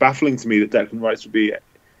 It seems baffling to me that Declan Rice would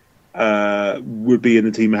be in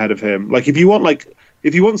the team ahead of him. Like if you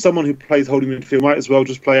want someone who plays holding midfield, might as well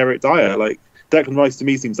just play Eric Dyer. Like Declan Rice to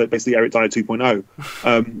me seems like basically Eric Dyer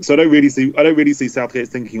 2.0. So I don't really see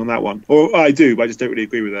Southgate's thinking on that one. Or I do, but I just don't really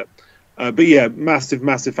agree with it. But yeah, massive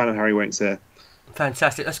fan of Harry Winks here.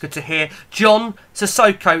 Fantastic, that's good to hear. John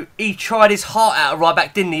Sissoko, he tried his heart out at right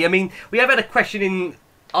back, didn't he? I mean, we have had a question in.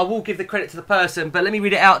 I will give the credit to the person, but let me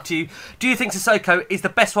read it out to you. Do you think Sissoko is the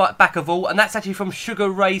best right back of all? And that's actually from Sugar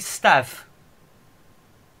Ray Stav.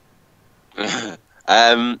 Do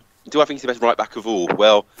I think he's the best right back of all?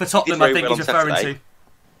 Well, for Tottenham, I think he's referring to.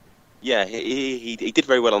 Yeah, he did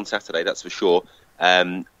very well on Saturday, that's for sure.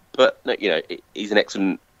 But you know, he's an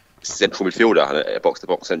excellent central midfielder, a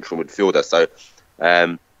box-to-box central midfielder. So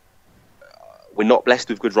we're not blessed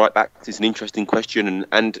with good right backs. It's an interesting question,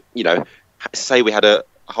 and you know, say we had a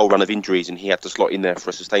whole run of injuries and he had to slot in there for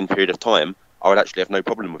a sustained period of time, I would actually have no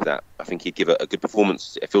problem with that. I think he'd give a good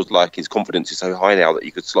performance. It feels like his confidence is so high now that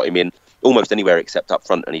you could slot him in almost anywhere except up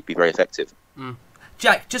front and he'd be very effective.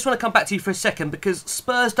 Jack, just want to come back to you for a second, because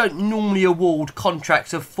Spurs don't normally award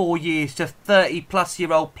contracts of 4 years to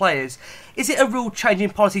 30-plus-year-old players. Is it a real change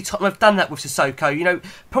in policy Tottenham have done that with Sissoko? You know,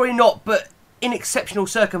 probably not, but in exceptional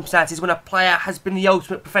circumstances when a player has been the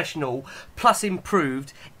ultimate professional plus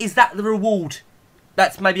improved, is that the reward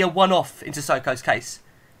that's maybe a one-off in Sissoko's case?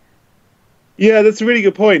 Yeah, that's a really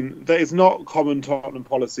good point. That it's not common Tottenham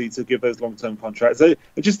policy to give those long-term contracts. I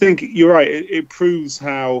just think you're right. It proves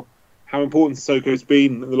how important Sissoko's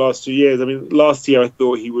been in the last 2 years. I mean, last year I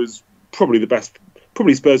thought he was probably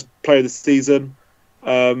Spurs player of the season.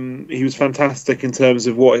 He was fantastic in terms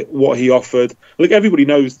of what he offered. Like everybody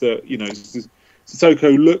knows that, you know,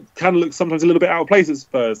 Sissoko can look sometimes a little bit out of place at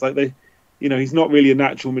Spurs. Like he's not really a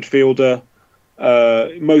natural midfielder.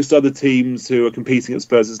 Most other teams who are competing at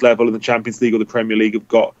Spurs' level in the Champions League or the Premier League have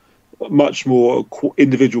got much more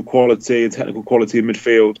individual quality and technical quality in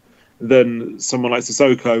midfield than someone like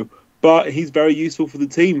Sissoko. But he's very useful for the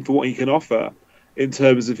team for what he can offer in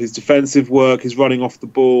terms of his defensive work, his running off the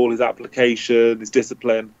ball, his application, his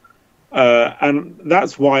discipline. And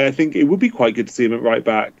that's why I think it would be quite good to see him at right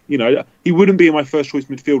back. You know, he wouldn't be in my first choice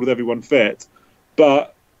midfield with everyone fit,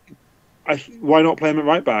 but why not play him at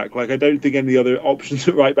right back? Like, I don't think any of the other options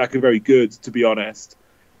at right back are very good, to be honest.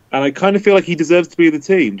 And I kind of feel like he deserves to be in the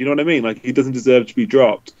team. Do you know what I mean? Like, he doesn't deserve to be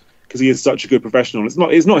dropped because he is such a good professional. It's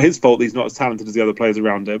not his fault that he's not as talented as the other players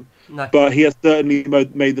around him. No. But he has certainly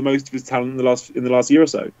made the most of his talent in the last year or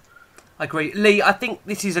so. I agree. Lee, I think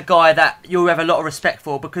this is a guy that you'll have a lot of respect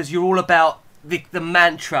for, because you're all about the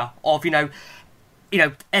mantra of, you know,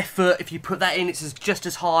 effort. If you put that in, it's just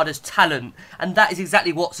as hard as talent. And that is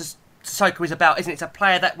exactly what Sissoko is about, isn't it? It's a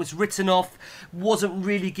player that was written off, wasn't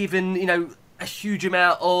really given, you know, a huge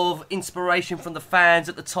amount of inspiration from the fans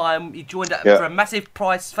at the time. He joined up for a massive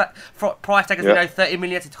price tag, as we know, 30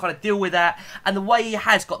 million, to kind of deal with that. And the way he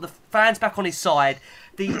has got the fans back on his side,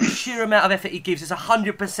 the sheer amount of effort he gives is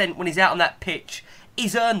 100% when he's out on that pitch.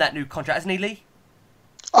 He's earned that new contract, hasn't he, Lee?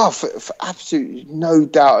 Oh, for absolutely no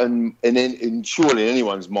doubt, and surely in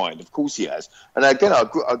anyone's mind, of course he has. And again, I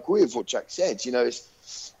agree with what Jack said. You know,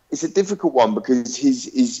 it's a difficult one because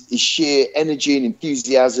his sheer energy and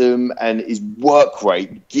enthusiasm and his work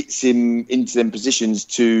rate gets him into them positions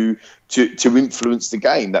to influence the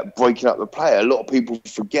game, that breaking up the play. A lot of people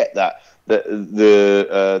forget that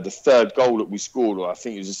the third goal that we scored, or I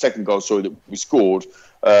think it was the second goal, that we scored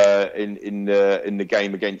in the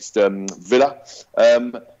game against Villa.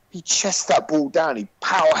 He chests that ball down, he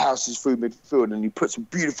powerhouses through midfield, and he puts a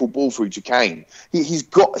beautiful ball through to Kane. He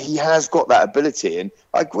has got that ability, and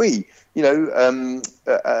I agree. You know,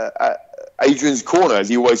 Adrian's Corner, as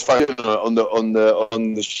he always found on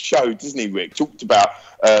the show, doesn't he, Rick? Talked about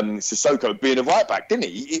Sissoko being a right back, didn't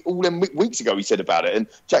he? All them weeks ago he said about it, and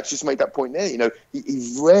Jack's just made that point there. You know,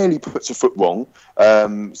 he rarely puts a foot wrong.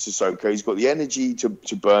 Sissoko, he's got the energy to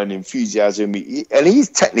burn, enthusiasm, and he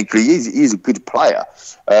is a good player.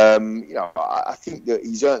 You know, I think that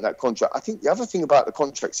he's earned that contract. I think the other thing about the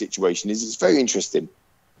contract situation is it's very interesting.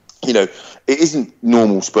 You know, it isn't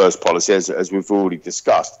normal Spurs policy, as we've already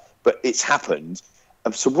discussed, but it's happened.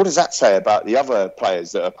 So what does that say about the other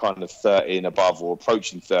players that are kind of 30 and above or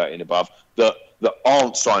approaching 30 and above that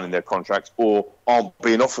aren't signing their contracts or aren't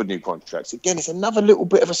being offered new contracts? Again, it's another little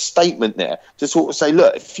bit of a statement there to sort of say,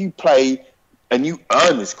 look, if you play and you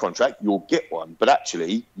earn this contract, you'll get one. But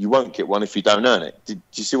actually, you won't get one if you don't earn it. Do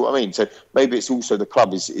you see what I mean? So maybe it's also the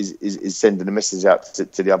club is sending a message out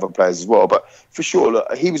to the other players as well. But for sure, look,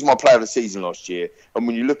 he was my player of the season last year. And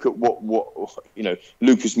when you look at what you know,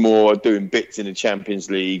 Lucas Moura doing bits in the Champions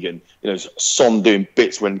League, and you know, Son doing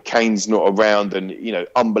bits when Kane's not around, and you know,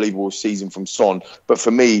 unbelievable season from Son. But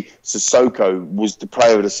for me, Sissoko was the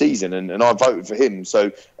player of the season, and I voted for him. So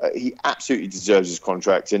he absolutely deserves his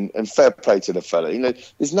contract, and fair play to the fella. You know,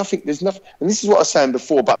 there's nothing, and this is what I was saying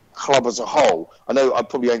before about the club as a whole. I know I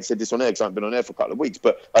probably ain't said this on air because I haven't been on air for a couple of weeks,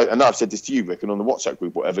 but I know I've said this to you, Rick, and on the WhatsApp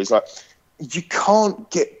group, whatever. It's like, you can't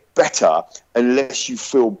get better unless you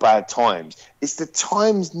feel bad times. It's the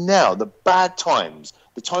times now, the bad times,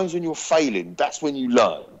 the times when you're failing, that's when you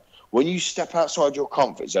learn. When you step outside your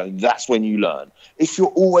comfort zone, that's when you learn. If you're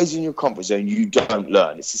always in your comfort zone, you don't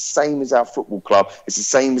learn. It's the same as our football club. It's the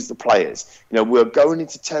same as the players. You know, we're going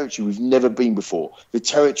into territory we've never been before. The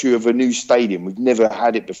territory of a new stadium. We've never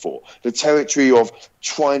had it before. The territory of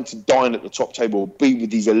trying to dine at the top table or be with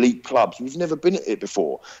these elite clubs. We've never been at it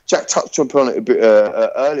before. Jack touched upon it a bit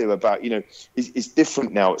earlier about, you know, it's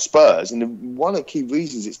different now at Spurs. And one of the key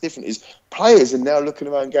reasons it's different is players are now looking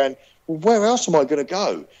around going, well, where else am I going to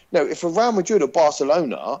go? Now, if a Real Madrid or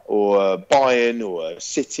Barcelona or Bayern or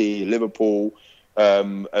City, Liverpool,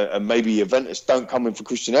 and maybe Juventus don't come in for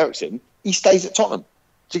Christian Eriksen, he stays at Tottenham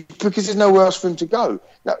because there's nowhere else for him to go.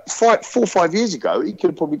 Now, 4 or 5 years ago, he could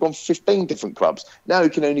have probably gone 15 different clubs. Now he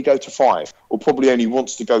can only go to 5, or probably only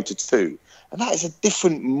wants to go to 2. And that is a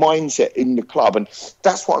different mindset in the club. And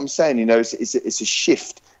that's what I'm saying, you know, it's a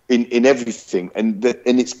shift in everything, and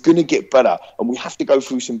it's going to get better, and we have to go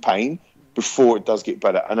through some pain before it does get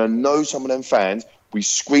better. And I know some of them fans be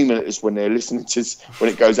screaming at us when they're listening to us when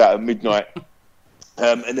it goes out at midnight,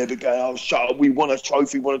 and they'll be going, "Oh, shut up! We want a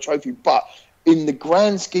trophy, But in the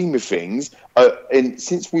grand scheme of things,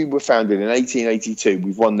 since we were founded in 1882,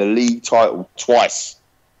 we've won the league title twice.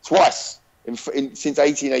 Since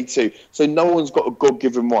 1882. So no one's got a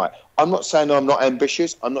God-given right. I'm not saying I'm not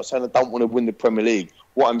ambitious. I'm not saying I don't want to win the Premier League.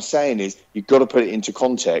 What I'm saying is you've got to put it into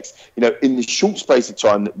context. You know, in the short space of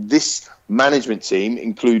time that this management team,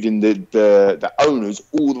 including the owners,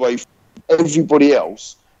 all the way from everybody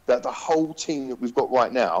else, that the whole team that we've got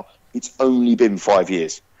right now, it's only been 5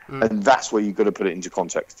 years. And that's where you've got to put it into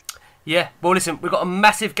context. Yeah, well, listen, we've got a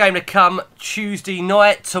massive game to come Tuesday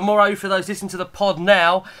night, tomorrow for those listening to the pod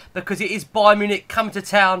now, because it is Bayern Munich coming to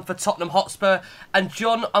town for Tottenham Hotspur. And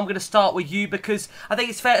John, I'm going to start with you because I think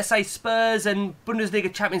it's fair to say Spurs and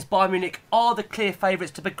Bundesliga champions Bayern Munich are the clear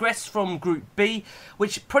favourites to progress from Group B,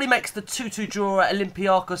 which probably makes the 2-2 draw at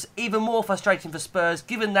Olympiacos even more frustrating for Spurs,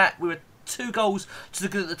 given that we were 2 goals to the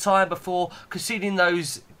good at the time before conceding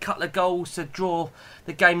those couple of goals to draw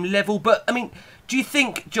the game level. But, I mean, do you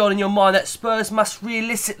think, John, in your mind, that Spurs must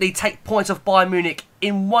realistically take points off Bayern Munich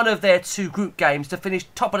in one of their 2 group games to finish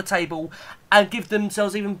top of the table and give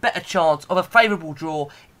themselves even better chance of a favourable draw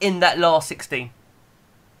in that last 16?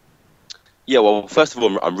 Yeah, well, first of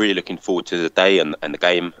all, I'm really looking forward to the day and the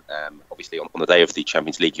game. Obviously, on the day of the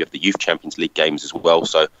Champions League, you have the Youth Champions League games as well.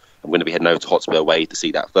 So I'm going to be heading over to Hotspur Way to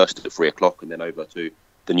see that first at 3 o'clock and then over to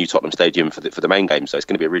the new Tottenham Stadium for the main game. So it's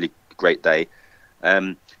going to be a really great day.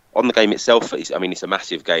 On the game itself, it's a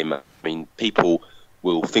massive game. I mean, people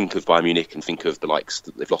will think of Bayern Munich and think of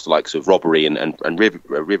they've lost the likes of Robbery and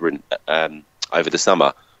Ribery over the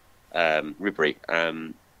summer.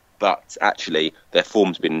 But actually, their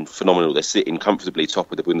form's been phenomenal. They're sitting comfortably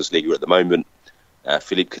top of the Bundesliga at the moment.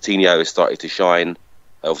 Philippe Coutinho has started to shine,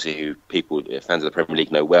 obviously, who fans of the Premier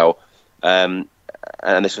League know well. And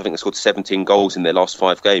I think they scored 17 goals in their last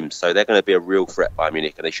 5 games. So they're going to be a real threat, Bayern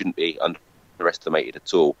Munich, and they shouldn't be underestimated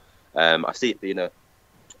at all. I see it being an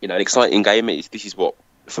exciting game. This is what,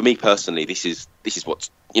 for me personally, this is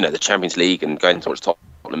what, the Champions League and going towards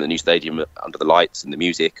Tottenham, the new stadium under the lights and the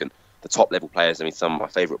music and the top level players. I mean, some of my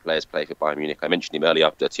favourite players play for Bayern Munich. I mentioned him earlier.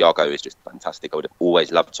 Thiago is just fantastic. I would have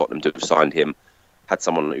always loved Tottenham to have signed him. had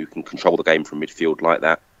someone who can control the game from midfield like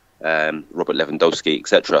that. Robert Lewandowski,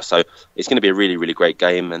 etc. So it's going to be a really, really great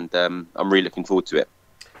game, and I'm really looking forward to it.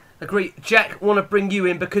 Agree. Jack, I want to bring you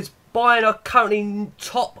in because Bayern are currently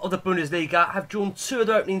top of the Bundesliga, have drawn 2 of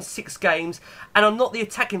their opening 6 games, and are not the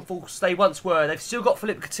attacking force they once were. They've still got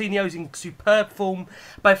Philippe Coutinho's in superb form.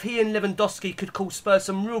 Both he and Lewandowski could cause Spurs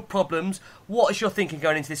some real problems. What is your thinking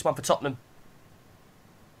going into this one for Tottenham?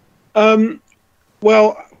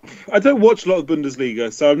 Well, I don't watch a lot of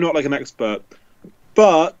Bundesliga, so I'm not like an expert.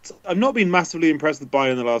 But I've not been massively impressed with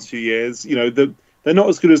Bayern in the last few years. You know, they're not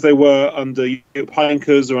as good as they were under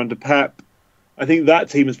Heinkes or under Pep. I think that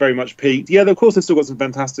team has very much peaked. Yeah, of course, they've still got some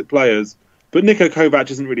fantastic players. But Niko Kovac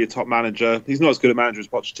isn't really a top manager. He's not as good a manager as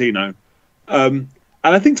Pochettino. And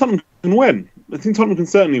I think Tottenham can win. I think Tottenham can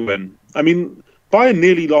certainly win. I mean, Bayern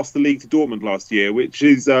nearly lost the league to Dortmund last year, which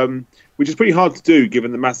is pretty hard to do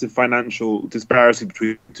given the massive financial disparity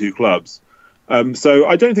between the two clubs. So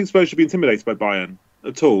I don't think Spurs should be intimidated by Bayern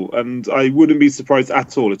at all. And I wouldn't be surprised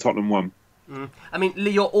at all if Tottenham won. I mean,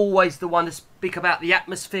 Lee, you're always the one to speak about the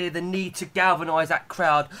atmosphere, the need to galvanise that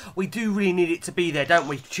crowd. We do really need it to be there, don't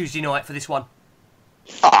we, Tuesday night for this one?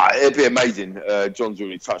 It'd be amazing. John's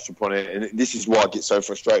already touched upon it, and this is why I get so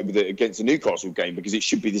frustrated with it against the Newcastle game, because it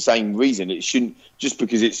should be the same reason. It shouldn't just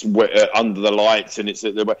because it's under the lights and it's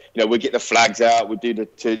we get the flags out, we do the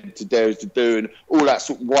to dare is to do and all that.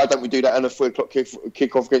 So why don't we do that on a 3:00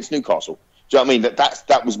 kick-off against Newcastle? Do you know what I mean?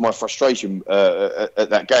 That was my frustration at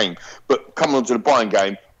that game. But coming on to the Bayern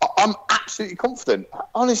game, I'm absolutely confident.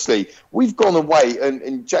 Honestly, we've gone away,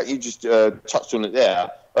 and Jack, you just touched on it there.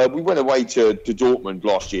 We went away to Dortmund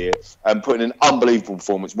last year and put in an unbelievable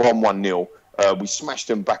performance, 1-0. We smashed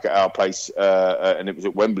them back at our place, and it was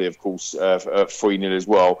at Wembley, of course, 3-0 as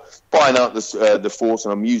well. Buying out the force,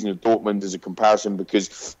 and I'm using Dortmund as a comparison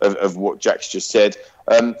because of what Jack's just said.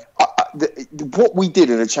 What we did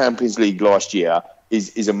in the Champions League last year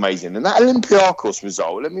is amazing, and that Olympiacos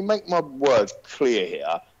result. Let me make my words clear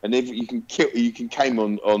here, and if you can came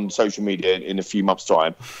on social media in a few months'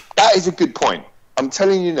 time. That is a good point. I'm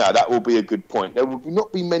telling you now, that will be a good point. There will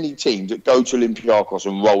not be many teams that go to Olympiacos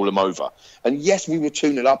and roll them over. And yes, we were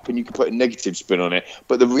 2-0 up, and you can put a negative spin on it.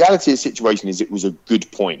 But the reality of the situation is it was a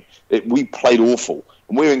good point. We played awful.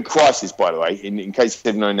 And we're in crisis, by the way, in case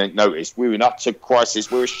anyone ain't noticed. We're in utter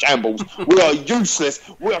crisis. We're a shambles. We are useless.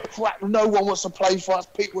 We are crap. No one wants to play for us.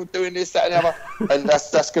 People are doing this, that, and the other. And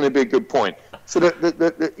that's going to be a good point. So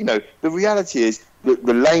the reality is that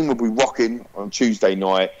the lane will be rocking on Tuesday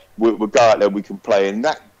night. We'll go out there, we can play. And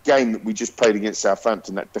that game that we just played against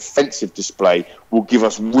Southampton, that defensive display, will give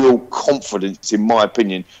us real confidence, in my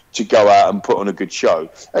opinion, to go out and put on a good show.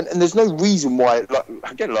 And there's no reason why, like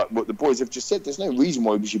what the boys have just said, there's no reason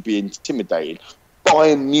why we should be intimidated.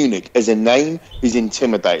 Bayern Munich as a name is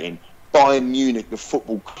intimidating. Bayern Munich, the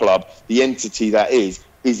football club, the entity that is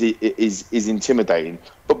intimidating.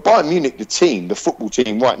 But Bayern Munich, the team, the football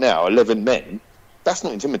team right now, 11 men, that's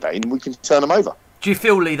not intimidating. We can turn them over. Do you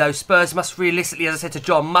feel, Lee, though, Spurs must realistically, as I said to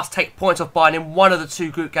John, must take points off Bayern in one of the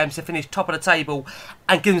 2 group games to finish top of the table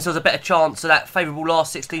and give themselves a better chance of that favourable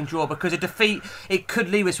last 16 draw? Because a defeat, it could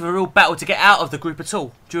leave us with a real battle to get out of the group at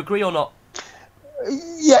all. Do you agree or not?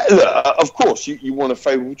 Yeah, look, of course, you want a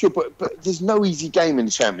favourable draw, but there's no easy game in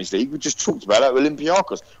the Champions League. We just talked about that with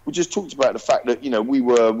Olympiacos. We just talked about the fact that, we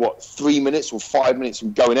were, 3 minutes or 5 minutes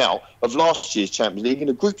from going out of last year's Champions League in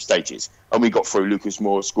the group stages. And we got through. Lucas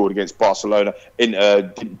Moura scored against Barcelona,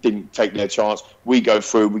 didn't take their chance. We go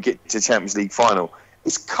through, we get to Champions League final.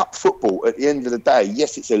 It's cup football at the end of the day.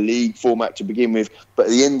 Yes, it's a league format to begin with, but at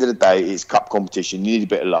the end of the day, it's cup competition. You need a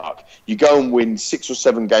bit of luck. You go and win 6 or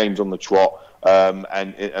 7 games on the trot,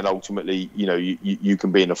 and ultimately, you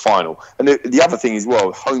can be in the final. And the other thing as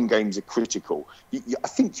well, home games are critical. I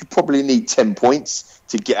think you probably need 10 points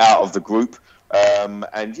to get out of the group.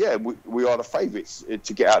 We are the favourites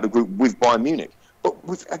to get out of the group with Bayern Munich. But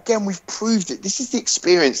we've proved it. This is the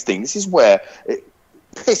experience thing. This is where it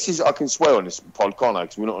pisses. I can swear on this pod, can't I?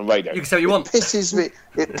 Because we're not on radio. You can say what you want. It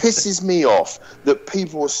pisses me off that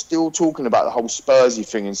people are still talking about the whole Spursy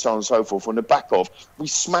thing and so on and so forth. On the back of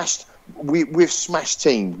we've smashed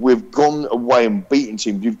teams. We've gone away and beaten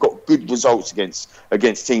teams. We've got good results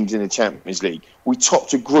against teams in the Champions League. We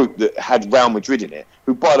topped a group that had Real Madrid in it,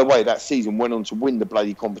 who, by the way, that season went on to win the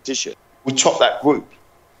bloody competition. We topped that group.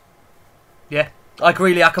 Yeah, I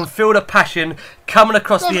agree, Lee. I can feel the passion coming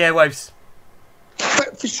across the airwaves.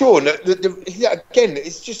 For sure. Again,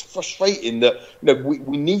 it's just frustrating that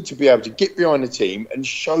we need to be able to get behind the team and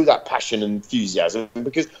show that passion and enthusiasm,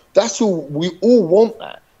 because that's all we all want.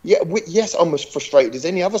 That Yeah, yes, I'm as frustrated as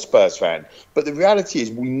any other Spurs fan. But the reality is,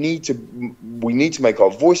 we need to make our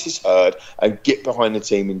voices heard and get behind the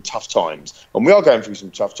team in tough times. And we are going through some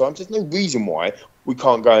tough times. There's no reason why we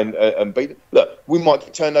can't go and beat them. Look, we might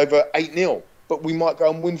get turned over 8-0, but we might go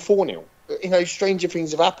and win 4-0. You know, stranger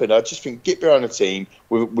things have happened. I just think get behind the team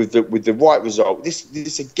with the right result.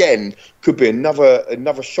 This again could be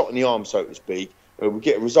another shot in the arm, so to speak. We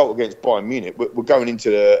get a result against Bayern Munich. We're going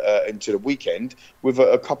into the weekend with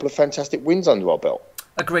a couple of fantastic wins under our belt.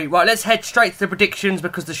 Agree. Right, let's head straight to the predictions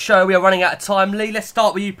because we are running out of time. Lee, let's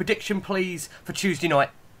start with you. Prediction, please, for Tuesday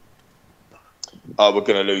night. We're going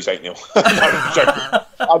to lose 8-0. No, I'm joking.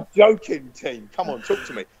 I'm joking, team. Come on, talk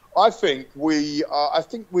to me. I think it'll be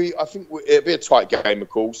a tight game, of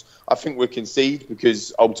course. I think we'll concede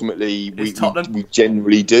because ultimately we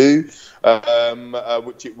generally do,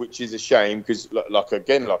 which is a shame because, like I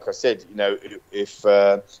said, you know, if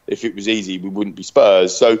it was easy, we wouldn't be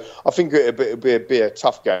Spurs. So I think it'll be a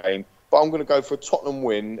tough game, but I'm going to go for a Tottenham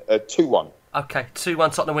win, 2-1. Okay,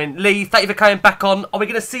 2-1 Tottenham win. Lee, thank you for coming back on. Are we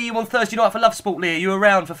going to see you on Thursday night for Love Sport, Lee? Are you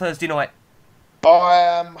around for Thursday night?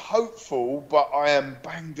 I am hopeful, but I am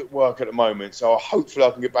banged at work at the moment, so hopefully I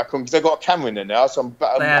can get back on because they've got a camera in there now, so I'm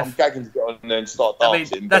gagging to get on there and start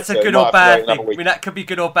dancing. I mean, that's a good or bad thing. I mean, that could be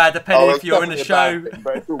good or bad depending if you're in the show. Thing,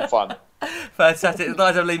 but it's all fun. Fantastic. It's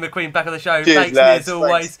nice to have Lee McQueen back on the show. Cheers, thanks, lads. Lee, as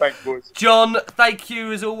always. Thanks, boys. John, thank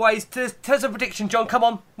you as always. Tell us a prediction, John. Come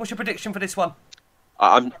on. What's your prediction for this one?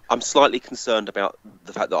 I'm slightly concerned about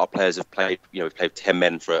the fact that our players have played. You know, we've played 10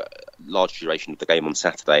 men for a large duration of the game on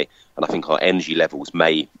Saturday, and I think our energy levels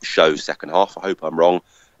may show second half. I hope I'm wrong,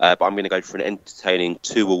 but I'm going to go for an entertaining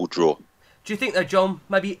 2-2 draw. Do you think, though, John,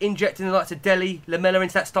 maybe injecting the likes of Dele, Lamela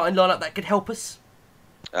into that starting lineup that could help us?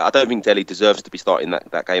 I don't think Dele deserves to be starting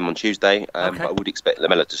that game on Tuesday. But I would expect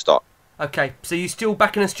Lamela to start. Okay, so you still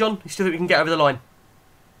backing us, John? You still think we can get over the line?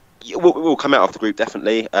 Yeah, we'll come out of the group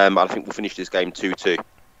definitely. I think we'll finish this game 2-2.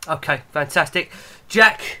 Okay, fantastic.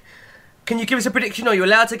 Jack, can you give us a prediction? Are you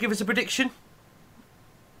allowed to give us a prediction?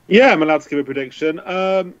 Yeah, I'm allowed to give a prediction.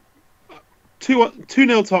 2-0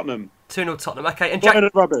 Tottenham. 2-0 Tottenham. Okay, and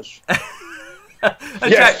Jack. Rubbish.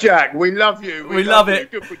 Yes, Jack, we love you. We love it.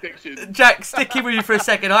 Good prediction. Jack, sticking with you for a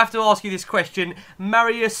second, I have to ask you this question.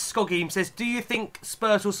 Marius Skogheim says, do you think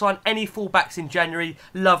Spurs will sign any fullbacks in January?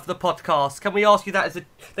 Love the podcast. Can we ask you that as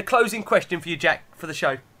the closing question for you, Jack, for the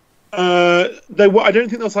show? I don't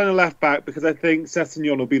think they'll sign a left back because I think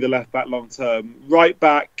Sessegnon will be the left back long term. Right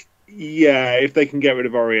back, yeah, if they can get rid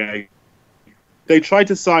of Aurier. They tried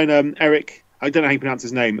to sign Eric, I don't know how you pronounce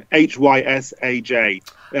his name, Hysaj,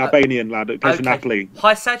 the Albanian lad that goes for Napoli.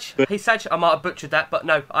 Hysaj, I might have butchered that, but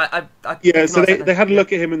no. Yeah, so they had a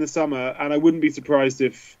look at him in the summer, and I wouldn't be surprised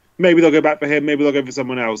if maybe they'll go back for him, maybe they'll go for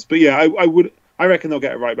someone else. But yeah, I reckon they'll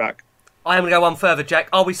get it right back. I am going to go one further, Jack.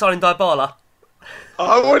 Are we signing Dybala?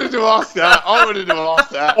 I wanted to ask that.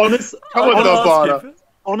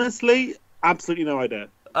 Honestly, absolutely no idea.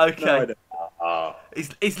 Okay. No idea.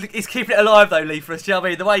 He's keeping it alive though, Lee, for us. Do you know what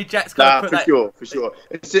I mean? The way Jack's got to put that. For sure.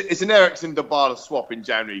 It's an Eriksen Dybala swap in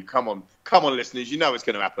January. Come on, listeners. You know it's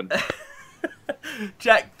going to happen.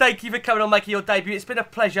 Jack, thank you for coming on, making your debut. It's been a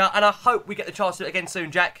pleasure, and I hope we get the chance to do it again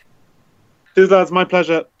soon, Jack. Cheers, lads. My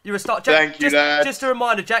pleasure. You're a star, Jack. Thank you, lads. Just a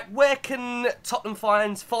reminder, Jack. Where can Tottenham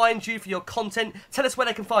fans find you for your content? Tell us where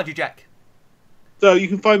they can find you, Jack. So you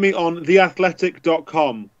can find me on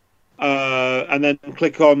theathletic.com. And then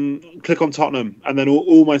click on Tottenham, and then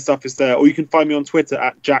all my stuff is there. Or you can find me on Twitter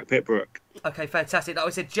at Jack Pitbrook. Okay, fantastic. Like I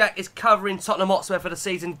said, Jack is covering Tottenham Hotspur for the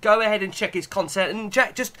season. Go ahead and check his content. And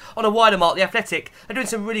Jack, just on a wider mark, The Athletic, they're doing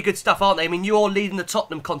some really good stuff, aren't they? I mean, you're leading the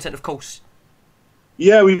Tottenham content, of course.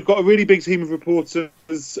 Yeah, we've got a really big team of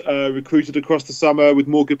reporters recruited across the summer with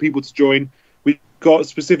more good people to join. We've got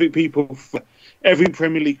specific people for every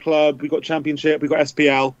Premier League club. We've got Championship, we've got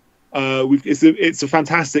SPL. It's a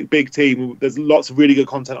fantastic big team. There's lots of really good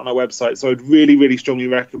content on our website, so I'd really, really strongly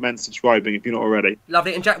recommend subscribing if you're not already.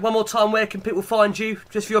 Lovely. And Jack, one more time, where can people find you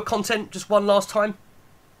just for your content? Just one last time.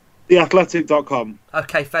 Theathletic.com.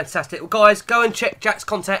 Okay, fantastic. Well, guys, go and check Jack's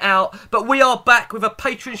content out. But we are back with a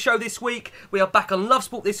Patreon show this week. We are back on Love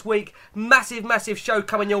Sport this week. Massive, massive show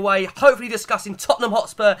coming your way. Hopefully discussing Tottenham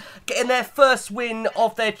Hotspur getting their first win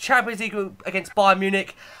of their Champions League against Bayern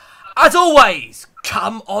Munich. As always,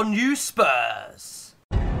 come on you Spurs!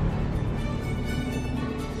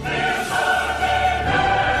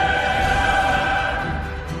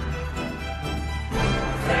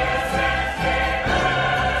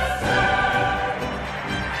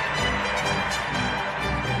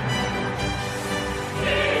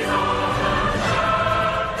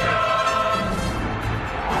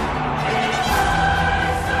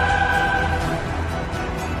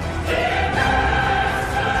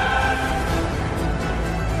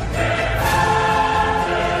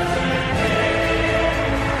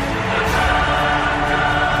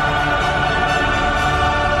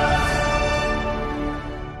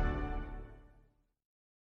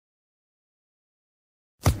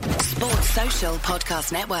 official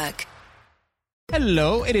podcast network.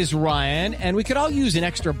 Hello, it is Ryan, and we could all use an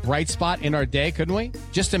extra bright spot in our day, couldn't we?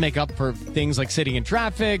 Just to make up for things like sitting in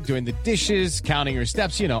traffic, doing the dishes, counting your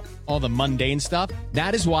steps, you know, all the mundane stuff.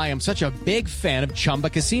 That is why I'm such a big fan of Chumba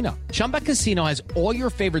Casino. Chumba Casino has all your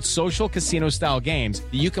favorite social casino-style games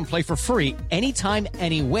that you can play for free anytime,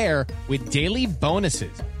 anywhere with daily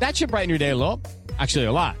bonuses. That should brighten your day a little. Actually,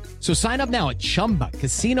 a lot. So sign up now at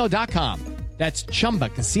ChumbaCasino.com. That's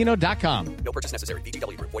ChumbaCasino.com. No purchase necessary.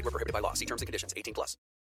 VGW Group. Void where prohibited by law. See terms and conditions. 18+.